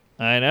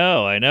 I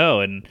know,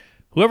 and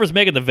whoever's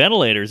making the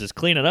ventilators is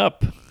cleaning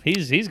up.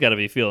 He's got to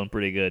be feeling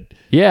pretty good.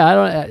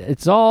 Yeah,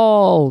 it's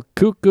all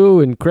cuckoo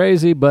and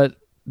crazy, but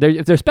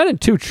if they're spending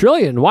 $2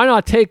 trillion, why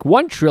not take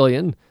 $1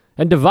 trillion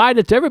and divide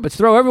it to everybody?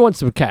 Throw everyone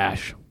some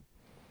cash.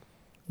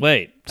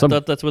 Wait, I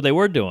thought that's what they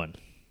were doing.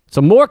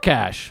 Some more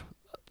cash.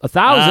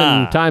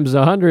 1,000 times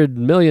 100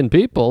 million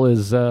people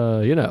is,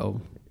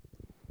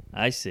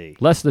 I see.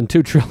 less than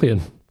 $2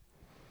 trillion.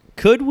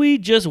 Could we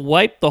just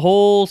wipe the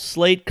whole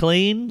slate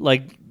clean?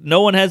 Like,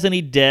 no one has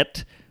any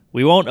debt.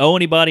 We won't owe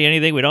anybody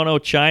anything. We don't owe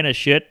China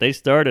shit. They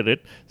started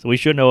it, so we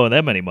shouldn't owe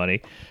them any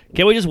money.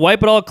 Can't we just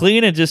wipe it all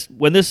clean and just,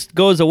 when this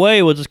goes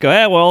away, we'll just go,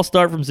 we'll all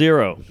start from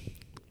zero?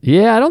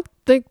 Yeah, I don't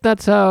think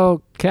that's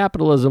how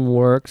capitalism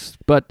works,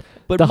 but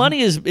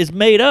money is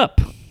made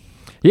up.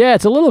 Yeah,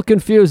 it's a little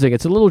confusing.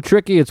 It's a little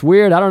tricky. It's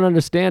weird. I don't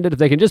understand it. If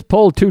they can just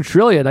pull $2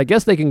 trillion, I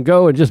guess they can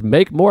go and just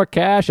make more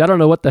cash. I don't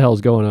know what the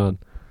hell's going on.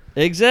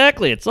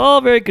 Exactly. It's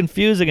all very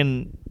confusing,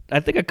 and I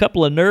think a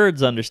couple of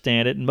nerds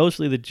understand it, and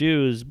mostly the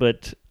Jews,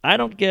 but I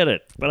don't get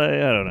it. But I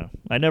don't know.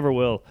 I never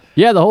will.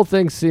 Yeah, the whole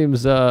thing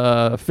seems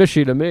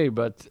fishy to me,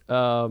 but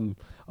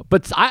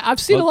I've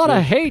seen a lot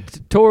of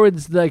hate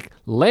towards like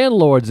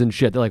landlords and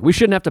shit. They're like, we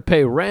shouldn't have to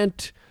pay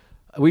rent.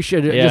 We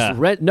should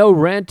just no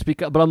rent.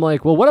 But I'm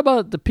like, well, what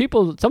about the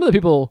people? Some of the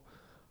people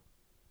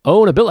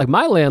own a bit. Like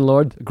my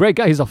landlord, a great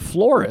guy. He's a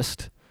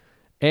florist,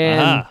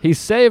 and he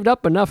saved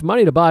up enough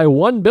money to buy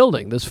one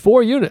building. There's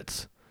 4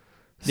 units.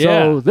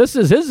 So this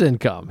is his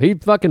income. He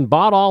fucking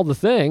bought all the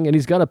thing, and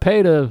he's got to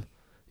pay to,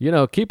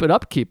 keep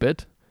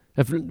it.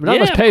 If none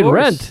of us paid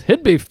rent,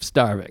 he'd be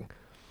starving.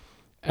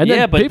 And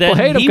then but people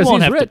hate him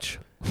because he's rich.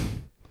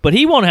 But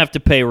he won't have to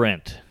pay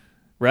rent,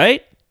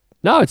 right?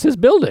 No, it's his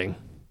building.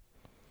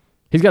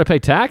 He's got to pay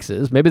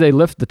taxes. Maybe they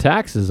lift the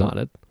taxes on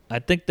it. I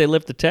think they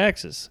lift the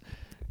taxes.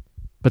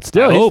 But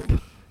still, I hope.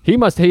 He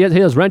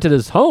has rented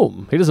his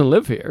home. He doesn't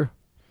live here.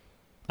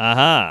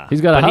 Aha.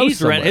 He's got a house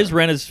His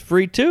rent is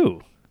free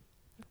too.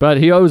 But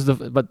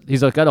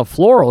he's got a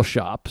floral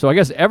shop, so I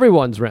guess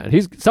everyone's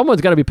rent.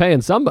 Someone's got to be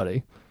paying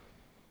somebody.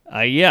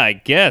 Yeah, I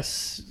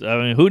guess. I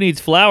mean, who needs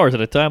flowers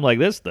at a time like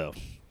this, though?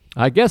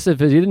 I guess if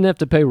he didn't have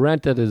to pay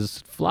rent at his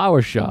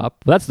flower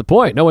shop, that's the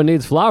point. No one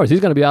needs flowers. He's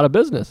going to be out of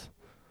business.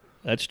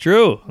 That's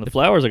true. The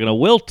flowers are going to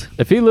wilt.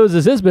 If he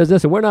loses his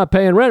business and we're not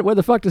paying rent, where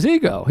the fuck does he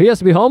go? He has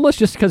to be homeless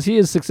just because he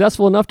is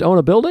successful enough to own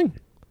a building?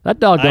 That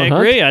dog don't hunt. I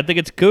agree. I think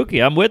it's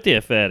kooky. I'm with you,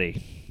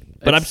 Fatty.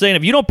 But I'm saying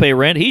if you don't pay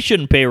rent, he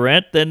shouldn't pay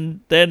rent,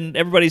 then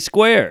everybody's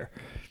square.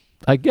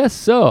 I guess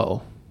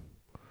so.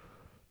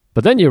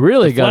 But then you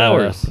really got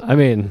flowers.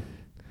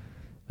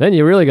 Then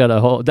you really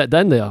got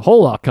then the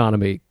whole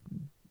economy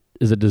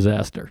is a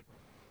disaster.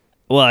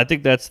 Well, I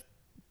think that's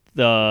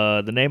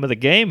the name of the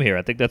game here.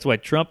 I think that's why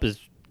Trump is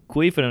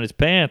queefing in his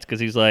pants, because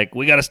he's like,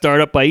 we got to start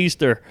up by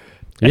Easter.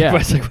 Yeah.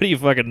 Everybody's like, what are you,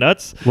 fucking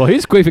nuts? Well,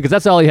 he's queefing because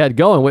that's all he had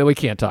going. We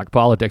can't talk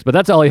politics, but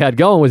that's all he had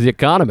going was the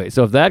economy.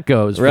 So if that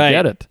goes,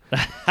 forget it.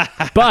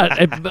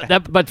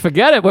 But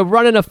forget it. We're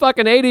running a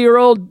fucking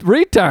 80-year-old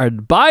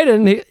retard.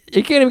 Biden,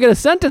 he can't even get a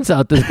sentence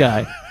out, this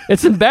guy.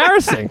 It's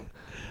embarrassing.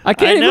 I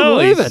can't even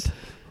believe it.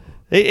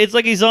 It's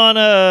like he's on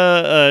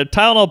a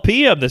Tylenol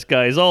PM, this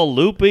guy. He's all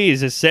loopy.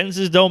 His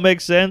sentences don't make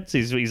sense.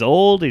 He's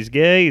old. He's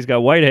gay. He's got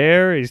white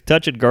hair. He's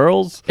touching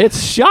girls.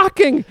 It's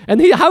shocking.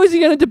 And how is he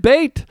going to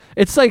debate?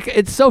 It's like,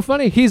 it's so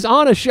funny. He's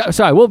on a show.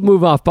 Sorry, we'll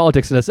move off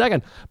politics in a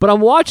second. But I'm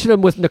watching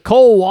him with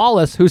Nicole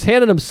Wallace, who's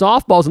handing him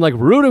softballs and like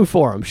rooting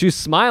for him. She's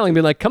smiling,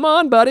 being like, come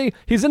on, buddy.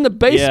 He's in the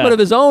basement of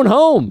his own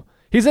home.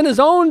 He's in his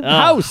own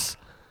house.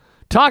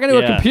 Talking to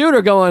a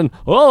computer going,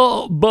 fuck.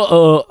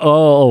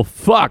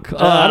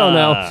 I don't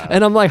know.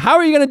 And I'm like, how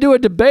are you going to do a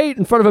debate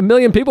in front of 1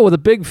 million people with a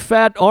big,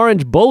 fat,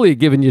 orange bully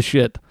giving you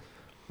shit?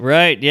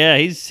 Right, yeah.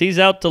 He's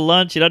out to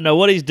lunch. He doesn't know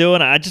what he's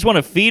doing. I just want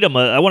to feed him.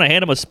 I want to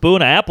hand him a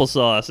spoon of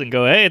applesauce and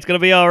go, hey, it's going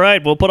to be all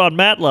right. We'll put on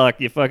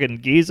Matlock, you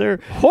fucking geezer.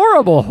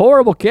 Horrible,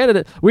 horrible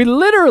candidate. We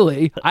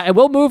literally, I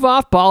will move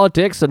off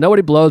politics so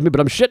nobody blows me,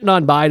 but I'm shitting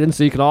on Biden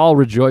so you can all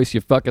rejoice,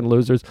 you fucking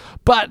losers.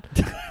 But...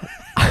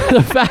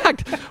 the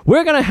fact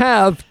we're going to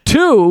have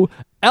 2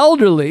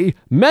 elderly,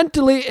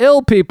 mentally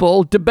ill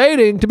people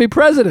debating to be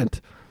president.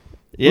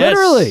 Yes.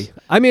 Literally.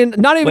 I mean,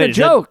 not even a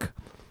joke.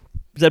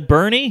 Is that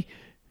Bernie?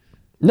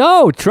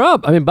 No,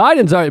 Trump. I mean,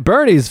 Biden's already,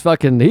 Bernie's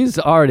fucking, he's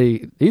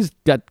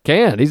got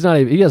canned.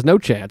 He has no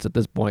chance at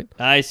this point.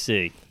 I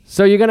see.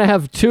 So you're going to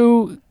have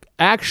 2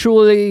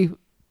 actually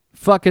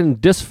fucking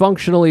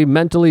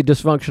mentally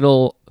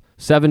dysfunctional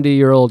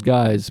 70-year-old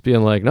guys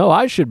being like, no,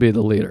 I should be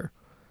the leader.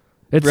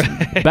 It's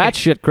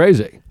batshit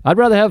crazy. I'd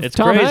rather have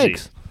Tom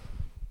Hanks.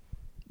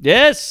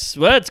 Yes,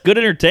 well, it's good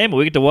entertainment.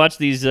 We get to watch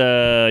these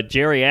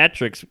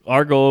geriatrics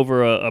argue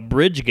over a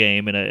bridge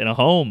game in a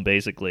home,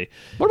 basically.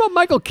 What about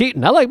Michael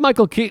Keaton? I like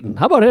Michael Keaton.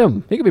 How about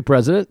him? He could be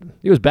president.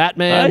 He was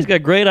Batman. He's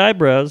got great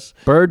eyebrows.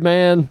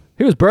 Birdman.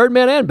 He was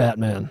Birdman and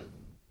Batman.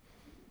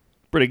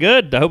 Pretty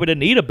good. I hope he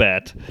didn't eat a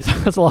bat.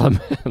 That's a lot of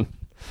men.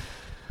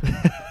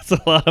 That's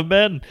a lot of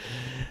men.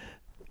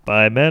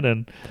 By men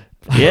and...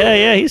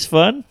 Yeah, he's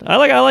fun. I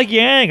like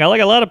Yang. I like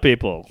a lot of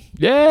people.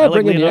 Yeah, I like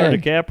bring in Leonardo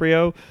Yang.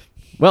 DiCaprio.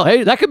 Well,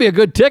 hey, that could be a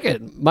good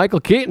ticket.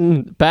 Michael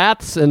Keaton,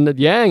 Bats, and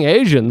Yang,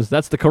 Asians.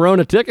 That's the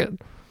Corona ticket.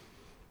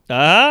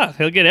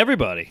 He'll get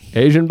everybody.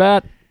 Asian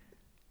Bat.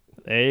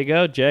 There you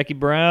go. Jackie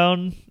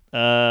Brown,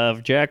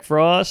 Jack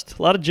Frost.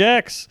 A lot of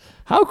Jacks.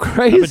 How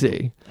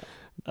crazy.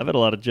 I've had a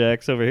lot of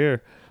Jacks over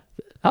here.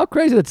 How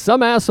crazy that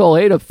some asshole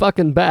ate a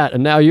fucking bat,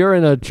 and now you're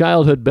in a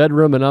childhood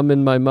bedroom and I'm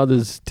in my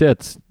mother's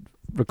tits.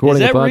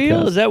 Recording is that a podcast.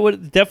 real? Is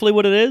that definitely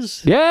what it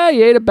is? Yeah,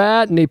 he ate a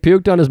bat and he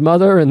puked on his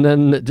mother and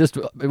then it just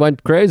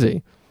went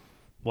crazy.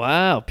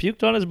 Wow,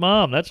 puked on his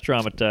mom. That's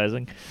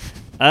traumatizing.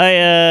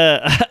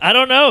 I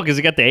don't know, because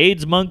you got the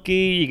AIDS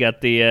monkey, you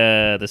got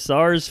the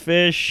SARS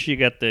fish, you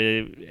got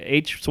the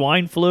H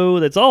swine flu.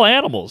 That's all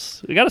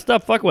animals. We got to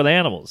stop fucking with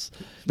animals.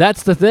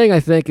 That's the thing, I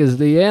think, is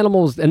the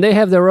animals, and they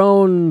have their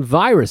own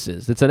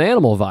viruses. It's an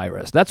animal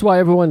virus. That's why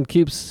everyone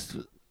keeps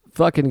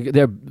fucking,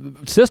 their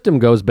system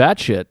goes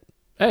batshit.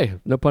 Hey,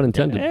 no pun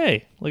intended.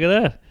 Hey, look at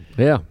that.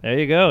 Yeah. There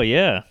you go,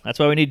 yeah. That's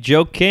why we need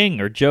Joe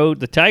King or Joe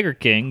the Tiger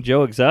King,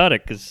 Joe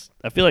Exotic, because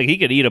I feel like he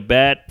could eat a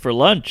bat for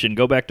lunch and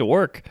go back to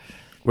work.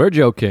 We're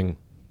joking.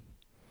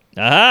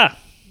 Aha!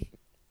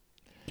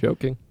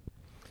 Joking.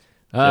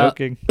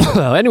 Joking.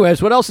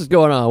 Anyways, what else is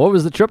going on? What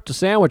was the trip to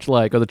Sandwich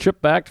like, or the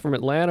trip back from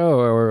Atlanta,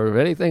 or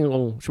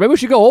anything? Maybe we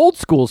should go old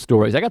school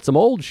stories. I got some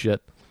old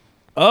shit.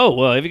 Oh,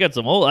 well, if you got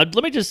some old...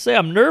 let me just say,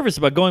 I'm nervous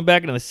about going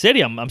back into the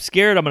city. I'm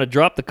scared I'm going to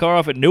drop the car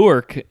off at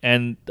Newark,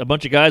 and a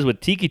bunch of guys with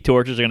tiki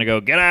torches are going to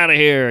go, get out of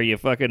here, you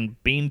fucking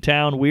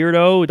Beantown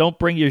weirdo. Don't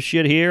bring your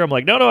shit here. I'm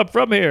like, no, I'm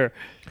from here.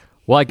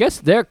 Well, I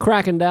guess they're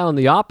cracking down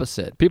the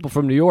opposite. People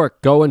from New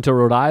York go into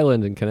Rhode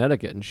Island and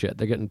Connecticut and shit.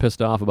 They're getting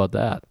pissed off about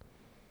that.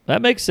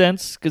 That makes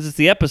sense, because it's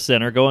the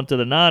epicenter going to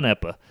the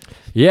non-epi.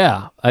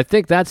 Yeah, I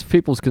think that's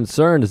people's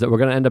concern, is that we're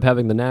going to end up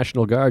having the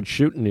National Guard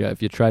shooting you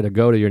if you try to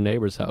go to your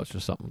neighbor's house or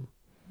something.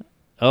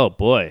 Oh,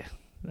 boy.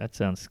 That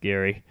sounds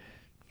scary.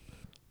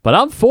 But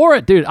I'm for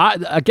it, dude.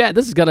 Again,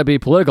 this is going to be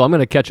political. I'm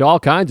going to catch all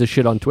kinds of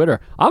shit on Twitter.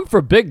 I'm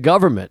for big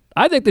government.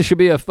 I think there should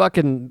be a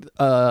fucking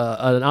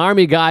an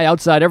army guy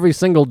outside every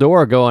single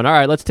door going, all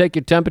right, let's take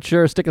your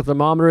temperature, stick a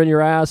thermometer in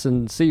your ass,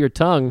 and see your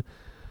tongue,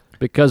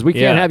 because we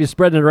can't have you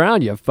spreading it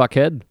around, you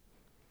fuckhead.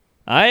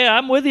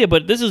 I'm with you,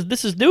 but this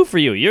is new for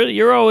you.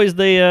 You're always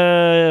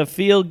the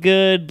feel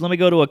good, let me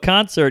go to a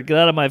concert, get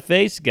out of my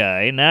face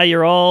guy. Now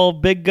you're all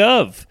big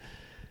gov.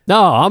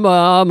 No,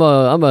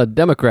 I'm a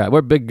Democrat.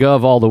 We're big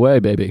gov all the way,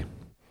 baby.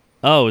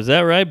 Oh, is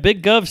that right?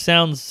 Big gov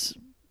sounds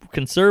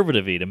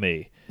conservative-y to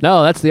me.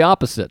 No, that's the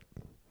opposite.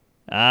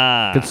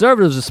 Ah.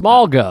 Conservatives are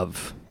small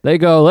gov. They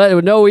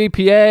go, no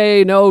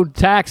EPA, no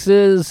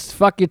taxes,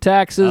 fuck your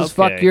taxes,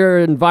 fuck your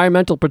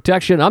environmental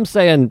protection. I'm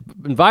saying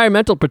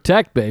environmental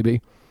protect,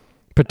 baby.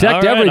 Protect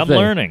all right, everything. I'm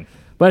learning.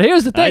 But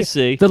here's the thing. I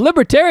see. The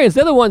libertarians,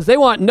 they're the ones, they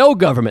want no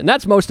government. And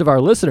that's most of our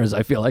listeners,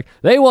 I feel like.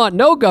 They want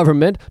no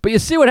government, but you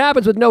see what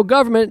happens with no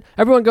government.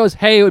 Everyone goes,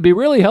 hey, it would be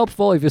really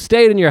helpful if you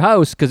stayed in your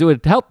house because it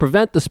would help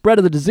prevent the spread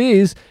of the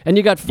disease. And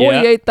you got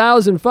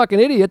 48,000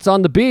 fucking idiots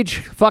on the beach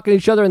fucking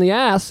each other in the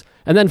ass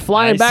and then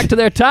flying back to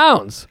their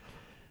towns.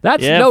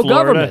 That's no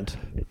Florida. government.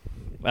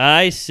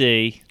 I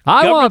see.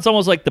 I Government's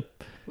almost like the...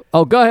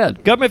 Oh, go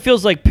ahead. Government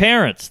feels like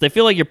parents. They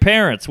feel like your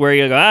parents, where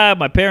you go,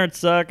 my parents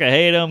suck. I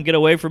hate them. Get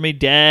away from me,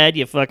 Dad,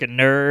 you fucking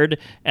nerd.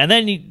 And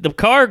then the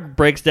car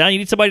breaks down. You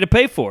need somebody to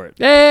pay for it.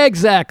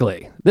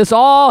 Exactly. This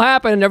all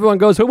happened, and everyone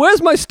goes,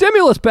 where's my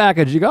stimulus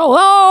package? You go,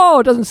 oh,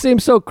 it doesn't seem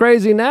so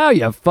crazy now,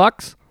 you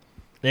fucks.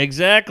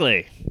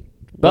 Exactly.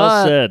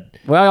 Well said.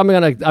 Well,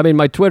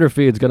 my Twitter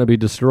feed's going to be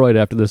destroyed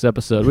after this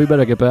episode. We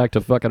better get back to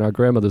fucking our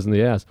grandmothers in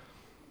the ass.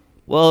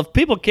 Well, if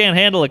people can't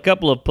handle a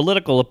couple of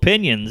political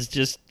opinions,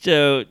 just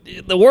the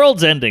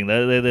world's ending.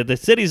 The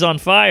city's on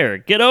fire.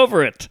 Get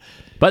over it.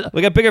 But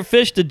we got bigger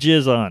fish to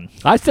jizz on.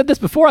 I said this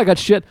before. I got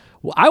shit.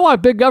 I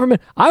want big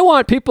government. I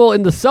want people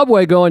in the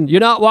subway going,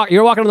 you're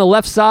walking on the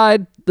left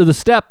side of the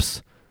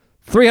steps.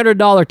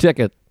 $300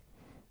 ticket.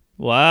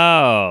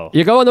 Wow.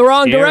 You're going the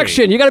wrong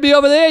direction. You got to be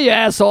over there, you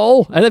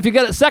asshole. And if you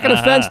get a second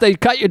offense, they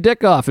cut your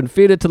dick off and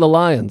feed it to the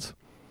lions.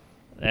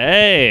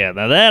 Hey,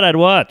 now that I'd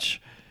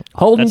watch.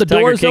 Holding That's the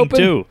doors Tiger King open.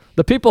 too.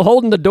 The people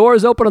holding the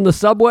doors open on the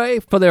subway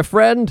for their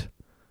friend,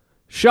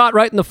 shot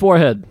right in the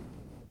forehead.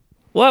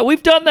 What?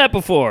 We've done that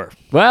before.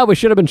 Well, we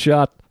should have been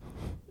shot.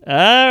 All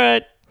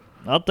right.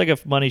 I'll take a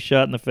money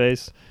shot in the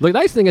face. The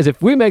nice thing is,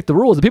 if we make the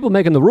rules, the people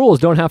making the rules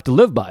don't have to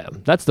live by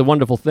them. That's the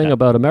wonderful thing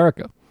about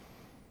America.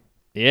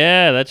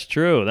 Yeah, that's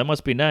true. That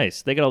must be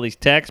nice. They got all these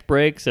tax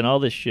breaks and all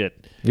this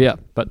shit. Yeah,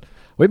 but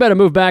we better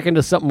move back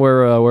into something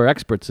we're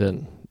experts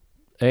in.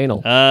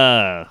 Anal.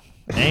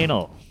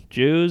 Anal.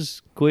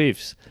 Jews,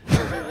 queefs.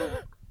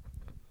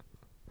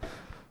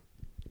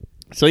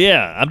 So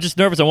yeah, I'm just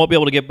nervous I won't be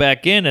able to get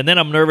back in, and then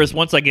I'm nervous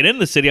once I get in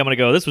the city, I'm going to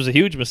go, this was a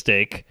huge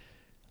mistake.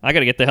 I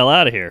got to get the hell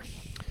out of here.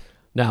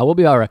 Now, we'll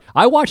be all right.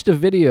 I watched a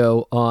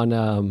video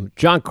on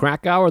John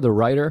Krakauer, the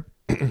writer.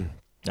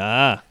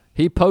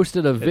 He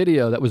posted a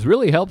video that was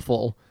really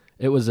helpful.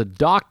 It was a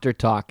doctor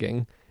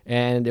talking,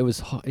 and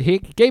he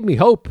gave me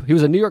hope. He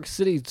was a New York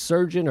City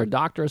surgeon or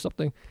doctor or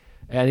something,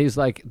 and he's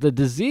like, the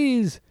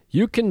disease...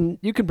 You can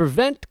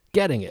prevent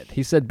getting it.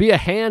 He said, be a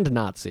hand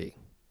Nazi.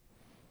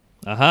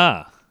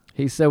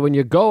 He said, when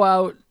you go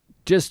out,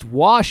 just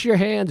wash your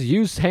hands,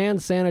 use hand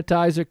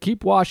sanitizer,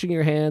 keep washing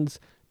your hands,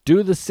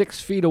 do the 6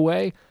 feet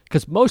away.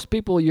 Because most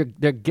people,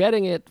 they're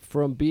getting it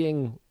from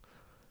being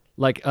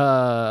like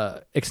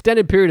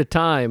extended period of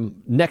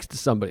time next to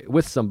somebody,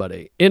 with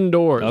somebody,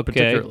 indoors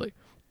particularly.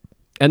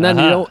 And then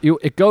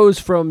it goes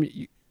from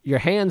your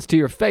hands to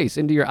your face,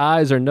 into your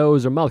eyes or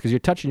nose or mouth, because you're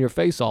touching your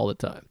face all the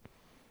time.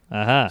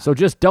 So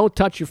just don't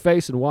touch your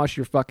face and wash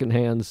your fucking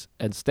hands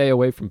and stay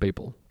away from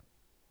people.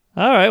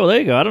 All right, well, there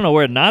you go. I don't know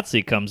where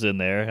Nazi comes in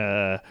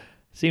there.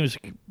 Seems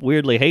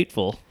weirdly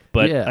hateful,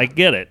 but yeah. I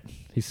get it.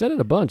 He said it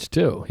a bunch,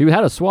 too. He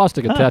had a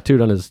swastika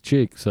tattooed on his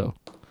cheek, so.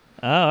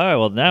 Oh, all right,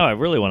 well, now I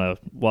really want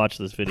to watch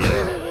this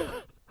video.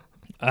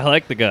 I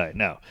like the guy,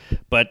 no.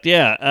 But,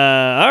 yeah,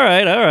 all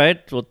right.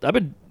 Well,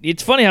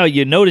 it's funny how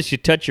you notice you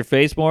touch your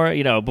face more.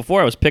 You know,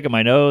 before I was picking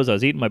my nose, I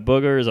was eating my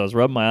boogers, I was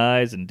rubbing my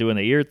eyes and doing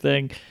the ear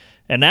thing.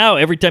 And now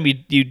every time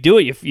you do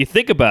it, you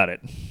think about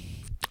it.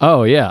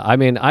 Oh, yeah. I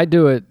mean, I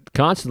do it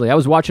constantly. I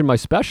was watching my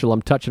special.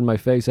 I'm touching my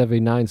face every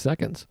 9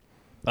 seconds.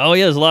 Oh,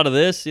 yeah. There's a lot of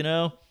this, you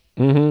know?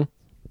 Mm-hmm.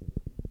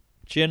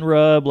 Chin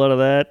rub, a lot of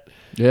that.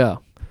 Yeah.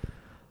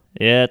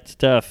 Yeah, it's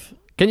tough.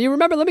 Can you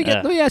remember? Let me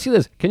ask you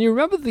this. Can you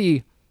remember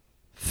the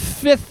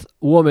 5th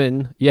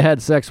woman you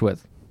had sex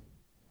with?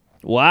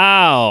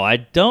 Wow. I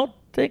don't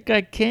think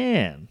I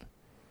can.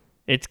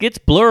 It gets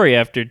blurry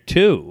after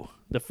 2.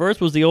 The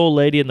first was the old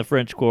lady in the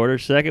French Quarter.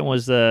 Second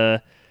was, I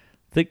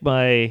think,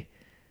 my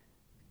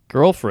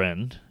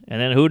girlfriend.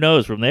 And then who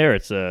knows? From there,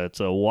 it's a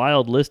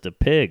wild list of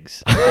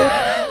pigs.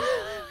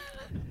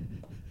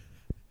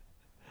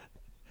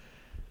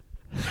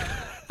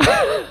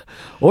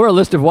 Or a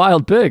list of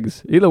wild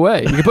pigs. Either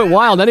way. You can put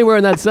wild anywhere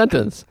in that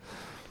sentence.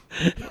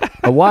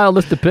 A wild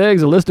list of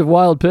pigs, a list of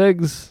wild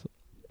pigs.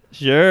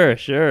 Sure.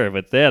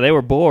 But yeah, they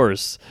were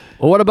boars.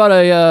 Well, what about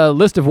a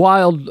list of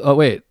wild? Oh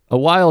wait, a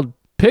wild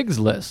pigs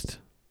list.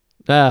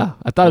 Ah,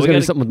 I thought it was gonna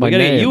be something with my we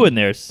gotta name. get you in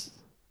there.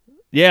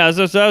 Yeah,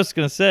 that's what I was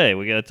gonna say.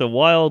 It's a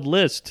wild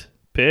list.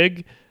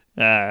 Pig.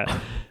 I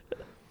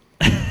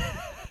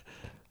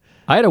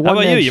had a How one.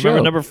 about you? You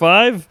remember number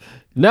 5?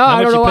 No, How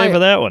I don't much know you why. pay for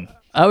that one?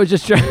 I was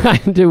just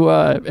trying to.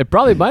 It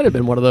probably might have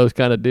been one of those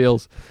kind of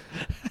deals.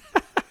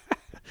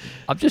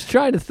 I'm just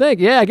trying to think.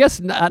 Yeah, I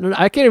guess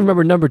I can't even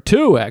remember number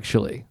 2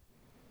 actually.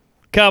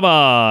 Come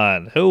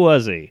on, who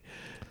was he?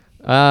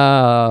 Boy,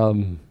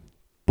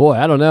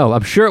 I don't know.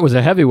 I'm sure it was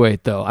a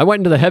heavyweight though. I went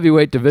into the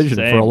heavyweight division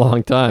for a Same.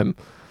 long time.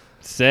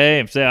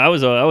 Same. I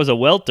was a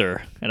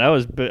welter, and I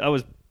was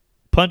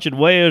punching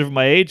way over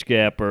my age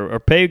gap or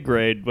pay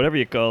grade, whatever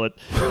you call it.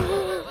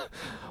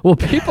 Well,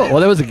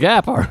 there was a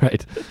gap, all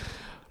right.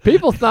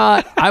 People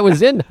thought I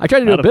was in. I tried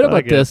to do Not a a bit fat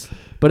about gap. this,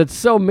 but it's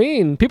so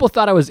mean. People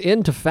thought I was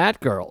into fat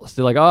girls.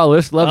 They're like, "Oh,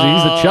 Liz loves it.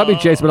 He's the chubby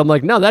chase," but I'm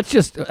like, "No,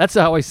 that's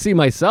how I see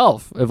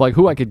myself of like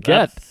who I could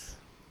get."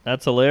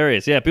 That's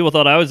hilarious. Yeah, people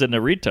thought I was into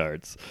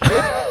retards.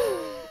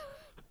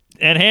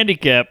 And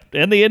handicapped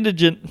and the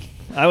indigent.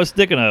 I was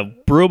sticking a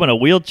broom in a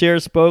wheelchair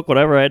spoke,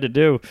 whatever I had to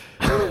do.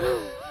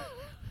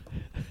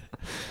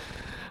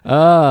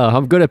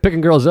 I'm good at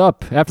picking girls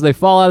up after they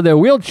fall out of their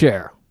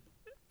wheelchair.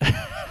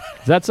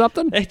 Is that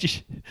something? Hey,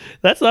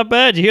 that's not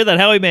bad. You hear that?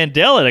 Howie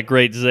Mandel had a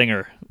great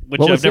zinger, which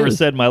What was I've never his?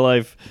 said in my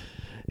life.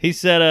 He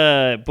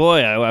said,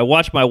 boy, I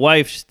watched my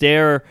wife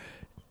stare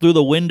through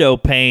the window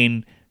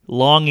pane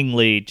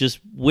longingly, just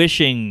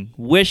wishing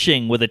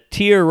with a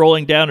tear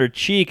rolling down her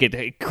cheek.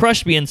 It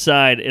crushed me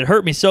inside. It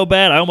hurt me so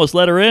bad, I almost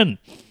let her in.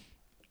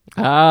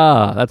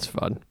 Ah, that's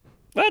fun.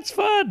 That's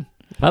fun.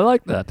 I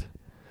like that.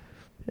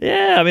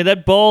 Yeah, I mean,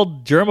 that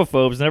bald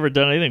germaphobe's never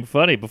done anything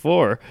funny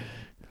before.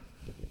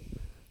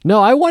 No,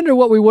 I wonder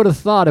what we would have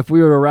thought if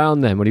we were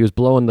around then when he was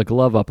blowing the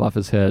glove up off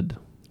his head.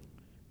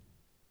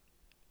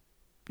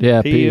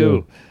 Yeah,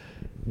 P.U.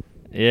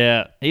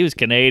 Yeah, he was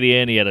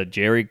Canadian. He had a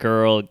Jerry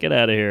curl. Get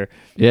out of here.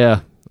 Yeah,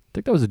 I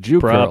think that was a Jew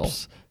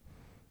Props.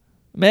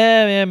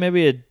 Man,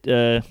 maybe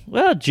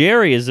well,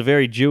 Jerry is a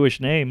very Jewish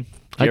name.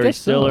 I Jerry guess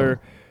so. Stiller,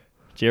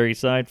 Jerry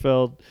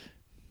Seinfeld,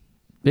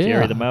 Yeah,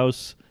 Jerry the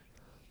Mouse.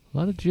 a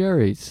lot of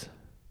Jerrys.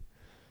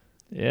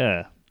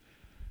 Yeah,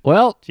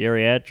 Well,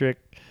 geriatric.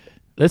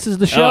 this is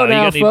the show you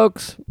now, got any-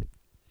 folks.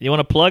 You want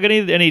to plug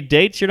any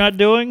dates you're not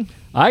doing?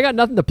 I got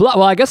nothing to plug.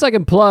 Well, I guess I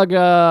can plug.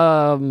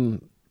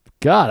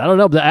 God, I don't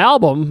know the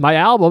album. My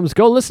albums.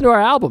 Go listen to our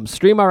albums.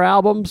 Stream our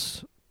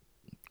albums.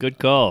 Good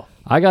call.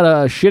 I got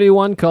a shitty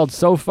one called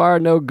So Far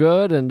No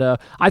Good, and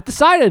I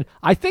decided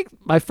I think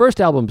my first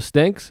album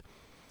stinks,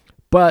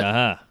 but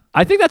Uh-huh.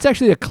 I think that's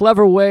actually a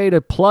clever way to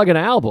plug an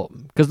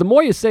album because the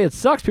more you say it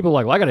sucks, people are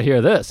like, well, I got to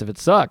hear this if it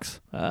sucks.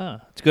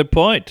 It's a good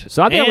point.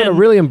 So I think I'm going And to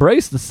really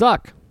embrace the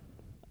suck.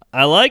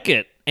 I like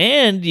it.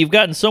 And you've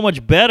gotten so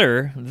much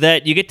better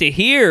that you get to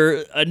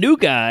hear a new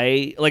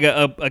guy, like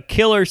a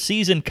killer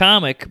seasoned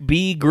comic,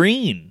 be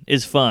green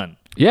is fun.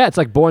 Yeah, it's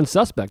like Born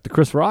Suspect, the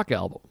Chris Rock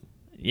album.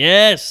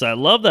 Yes, I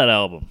love that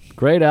album.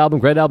 Great album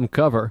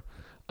cover.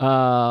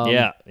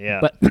 Yeah.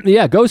 But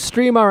yeah, go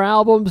stream our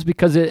albums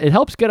because it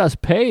helps get us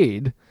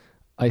paid,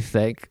 I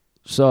think.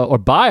 So, or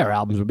buy our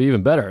albums would be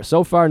even better.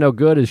 So Far No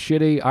Good is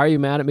shitty. Are You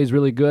Mad at Me is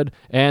really good.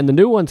 And the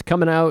new one's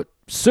coming out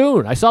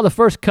soon. I saw the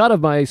first cut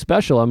of my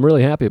special. I'm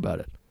really happy about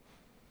it.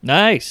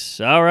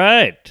 Nice. All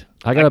right.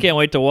 I I gotta- can't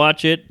wait to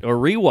watch it, or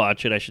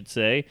rewatch it, I should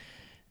say.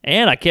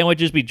 And I can't wait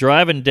to just be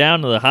driving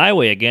down to the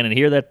highway again and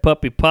hear that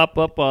puppy pop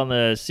up on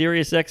the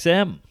Sirius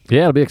XM.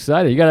 Yeah, it'll be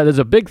exciting. There's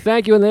a big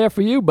thank you in there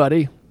for you,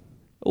 buddy.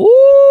 Ooh.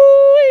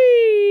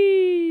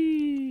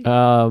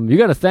 You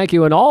got a thank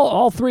you in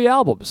all 3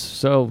 albums.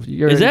 So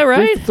you're Is that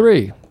right?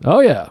 3. Oh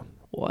yeah.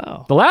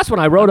 Wow. The last one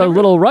I wrote a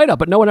little write up,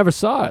 but no one ever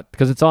saw it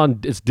because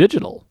it's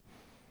digital.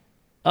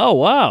 Oh,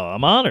 wow.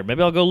 I'm honored.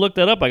 Maybe I'll go look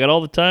that up. I got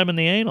all the time in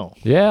the anal.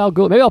 Yeah, I'll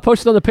go. Maybe I'll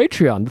post it on the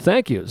Patreon. The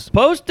thank yous.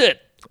 Post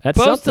it. That's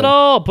Post something. it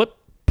all.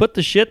 Put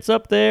the shits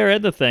up there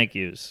and the thank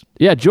yous.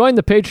 Yeah, join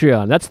the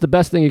Patreon. That's the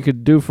best thing you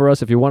could do for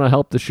us if you want to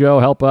help the show,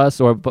 help us,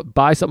 or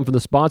buy something from the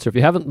sponsor. If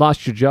you haven't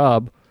lost your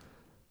job,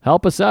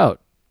 help us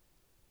out.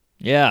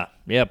 Yeah,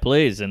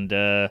 please. And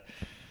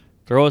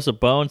throw us a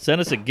bone.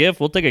 Send us a gift.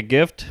 We'll take a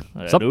gift.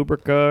 An Uber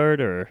card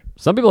or...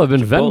 Some people have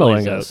been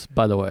Chipotle's Venmoing out. us,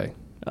 by the way.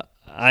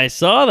 I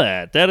saw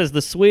that. That is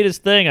the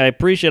sweetest thing. I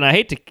appreciate it. I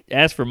hate to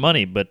ask for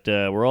money, but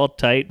we're all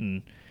tight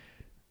and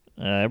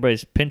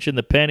everybody's pinching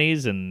the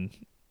pennies and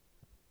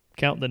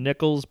counting the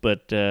nickels.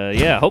 But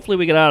yeah, hopefully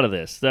we get out of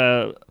this.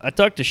 I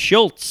talked to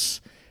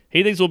Schultz.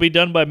 He thinks we'll be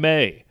done by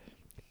May.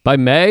 By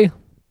May?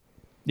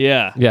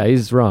 Yeah. Yeah,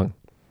 he's wrong.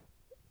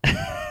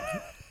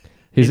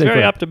 He's very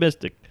incorrect.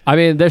 optimistic. I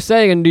mean, they're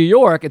saying in New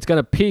York it's going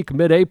to peak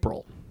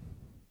mid-April.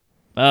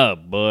 Oh,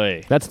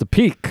 boy. That's the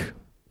peak,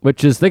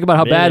 which is, think about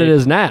how bad it Mid-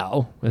 is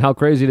now and how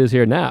crazy it is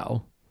here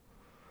now.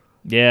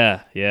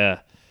 Yeah.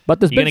 But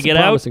there's You been gonna some get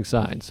out? promising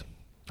signs.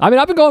 I mean,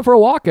 I've been going for a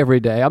walk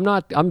every day.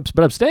 But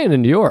I'm staying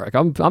in New York.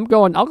 I'm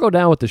going. I'll go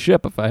down with the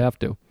ship if I have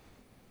to.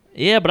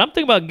 Yeah, but I'm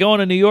thinking about going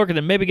to New York and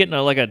then maybe getting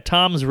a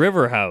Tom's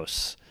River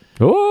house.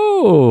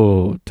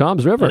 Oh,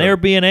 Tom's River. An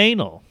Airbnb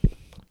anal.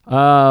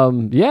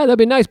 Yeah, that'd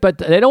be nice, but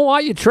they don't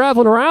want you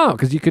traveling around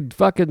because you could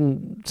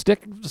fucking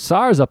stick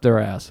SARS up their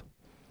ass.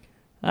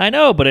 I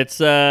know, but it's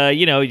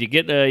you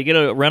get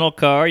a rental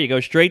car, you go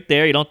straight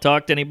there, you don't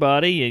talk to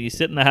anybody, you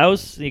sit in the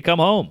house, and you come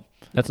home.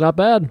 That's not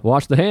bad.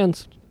 Wash the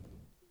hands.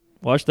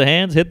 Wash the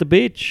hands, hit the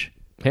beach.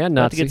 Hand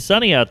About to Nazi. get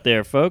sunny out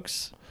there,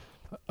 folks.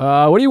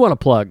 What do you want to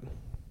plug?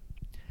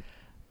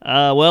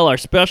 Well, our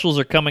specials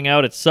are coming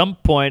out at some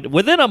point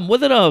within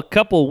a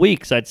couple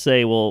weeks. I'd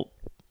say. Well,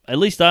 at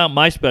least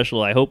my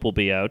special I hope will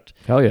be out.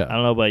 Hell yeah. I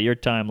don't know about your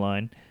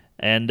timeline.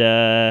 And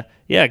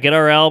yeah, get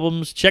our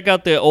albums. Check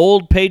out the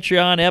old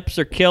Patreon eps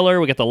are killer.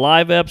 We got the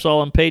live eps all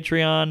on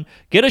Patreon.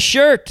 Get a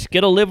shirt.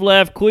 Get a Live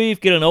Laugh Queef.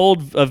 Get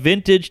a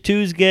vintage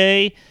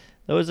Tuesday.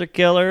 Those are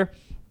killer.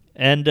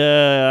 And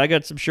I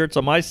got some shirts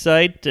on my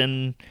site.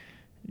 And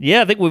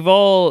yeah, I think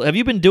have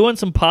you been doing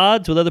some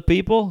pods with other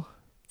people?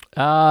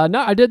 No,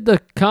 I did the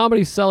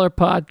Comedy Cellar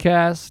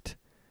podcast,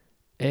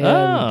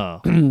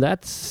 and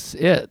that's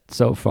it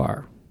so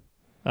far.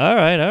 All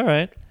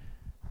right.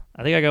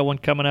 I think I got one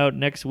coming out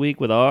next week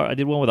with I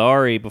did one with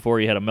Ari before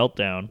he had a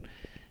meltdown.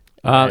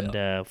 Oh,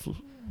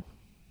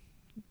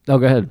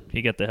 go ahead.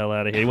 He got the hell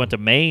out of here. He went to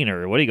Maine,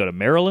 or what did he go to,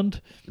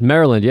 Maryland?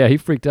 Maryland, yeah, he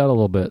freaked out a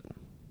little bit.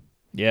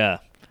 Yeah.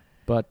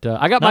 But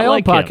I got Not my own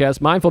like him.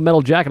 podcast, Mindful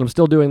Metal Jacket. I'm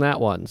still doing that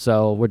one.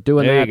 So we're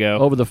doing There you that go.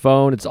 over the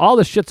phone. It's all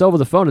this shit's over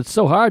the phone. It's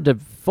so hard to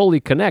fully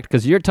connect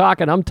because you're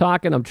talking, I'm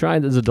talking, I'm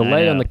trying. There's a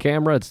delay on know. the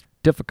camera. It's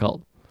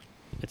difficult.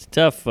 It's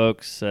tough,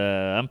 folks.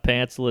 I'm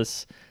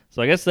pantsless.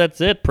 So I guess that's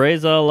it.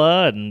 Praise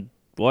Allah and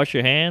wash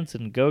your hands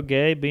and go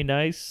gay, be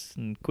nice,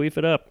 and queef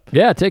it up.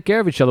 Yeah, take care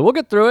of each other. We'll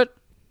get through it.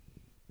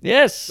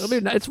 Yes.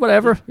 It's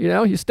whatever.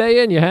 You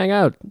stay in, you hang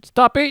out.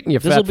 Stop eating, you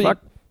fat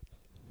fuck.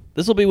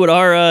 This will be what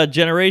our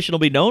generation will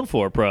be known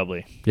for,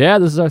 probably. Yeah,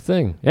 this is our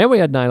thing. And we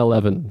had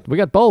 9/11. We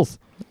got both.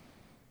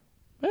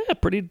 Yeah,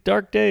 pretty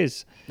dark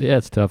days. Yeah,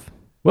 it's tough.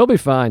 We'll be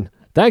fine.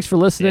 Thanks for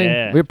listening.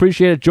 Yeah. We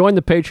appreciate it. Join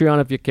the Patreon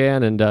if you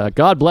can. And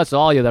God bless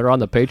all you that are on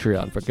the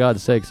Patreon. For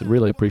God's sakes, I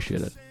really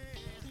appreciate it.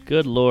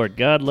 Good Lord.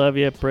 God love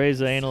you.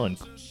 Praise anal and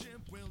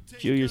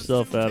chew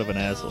yourself out of an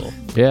asshole.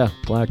 Yeah,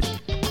 blacks.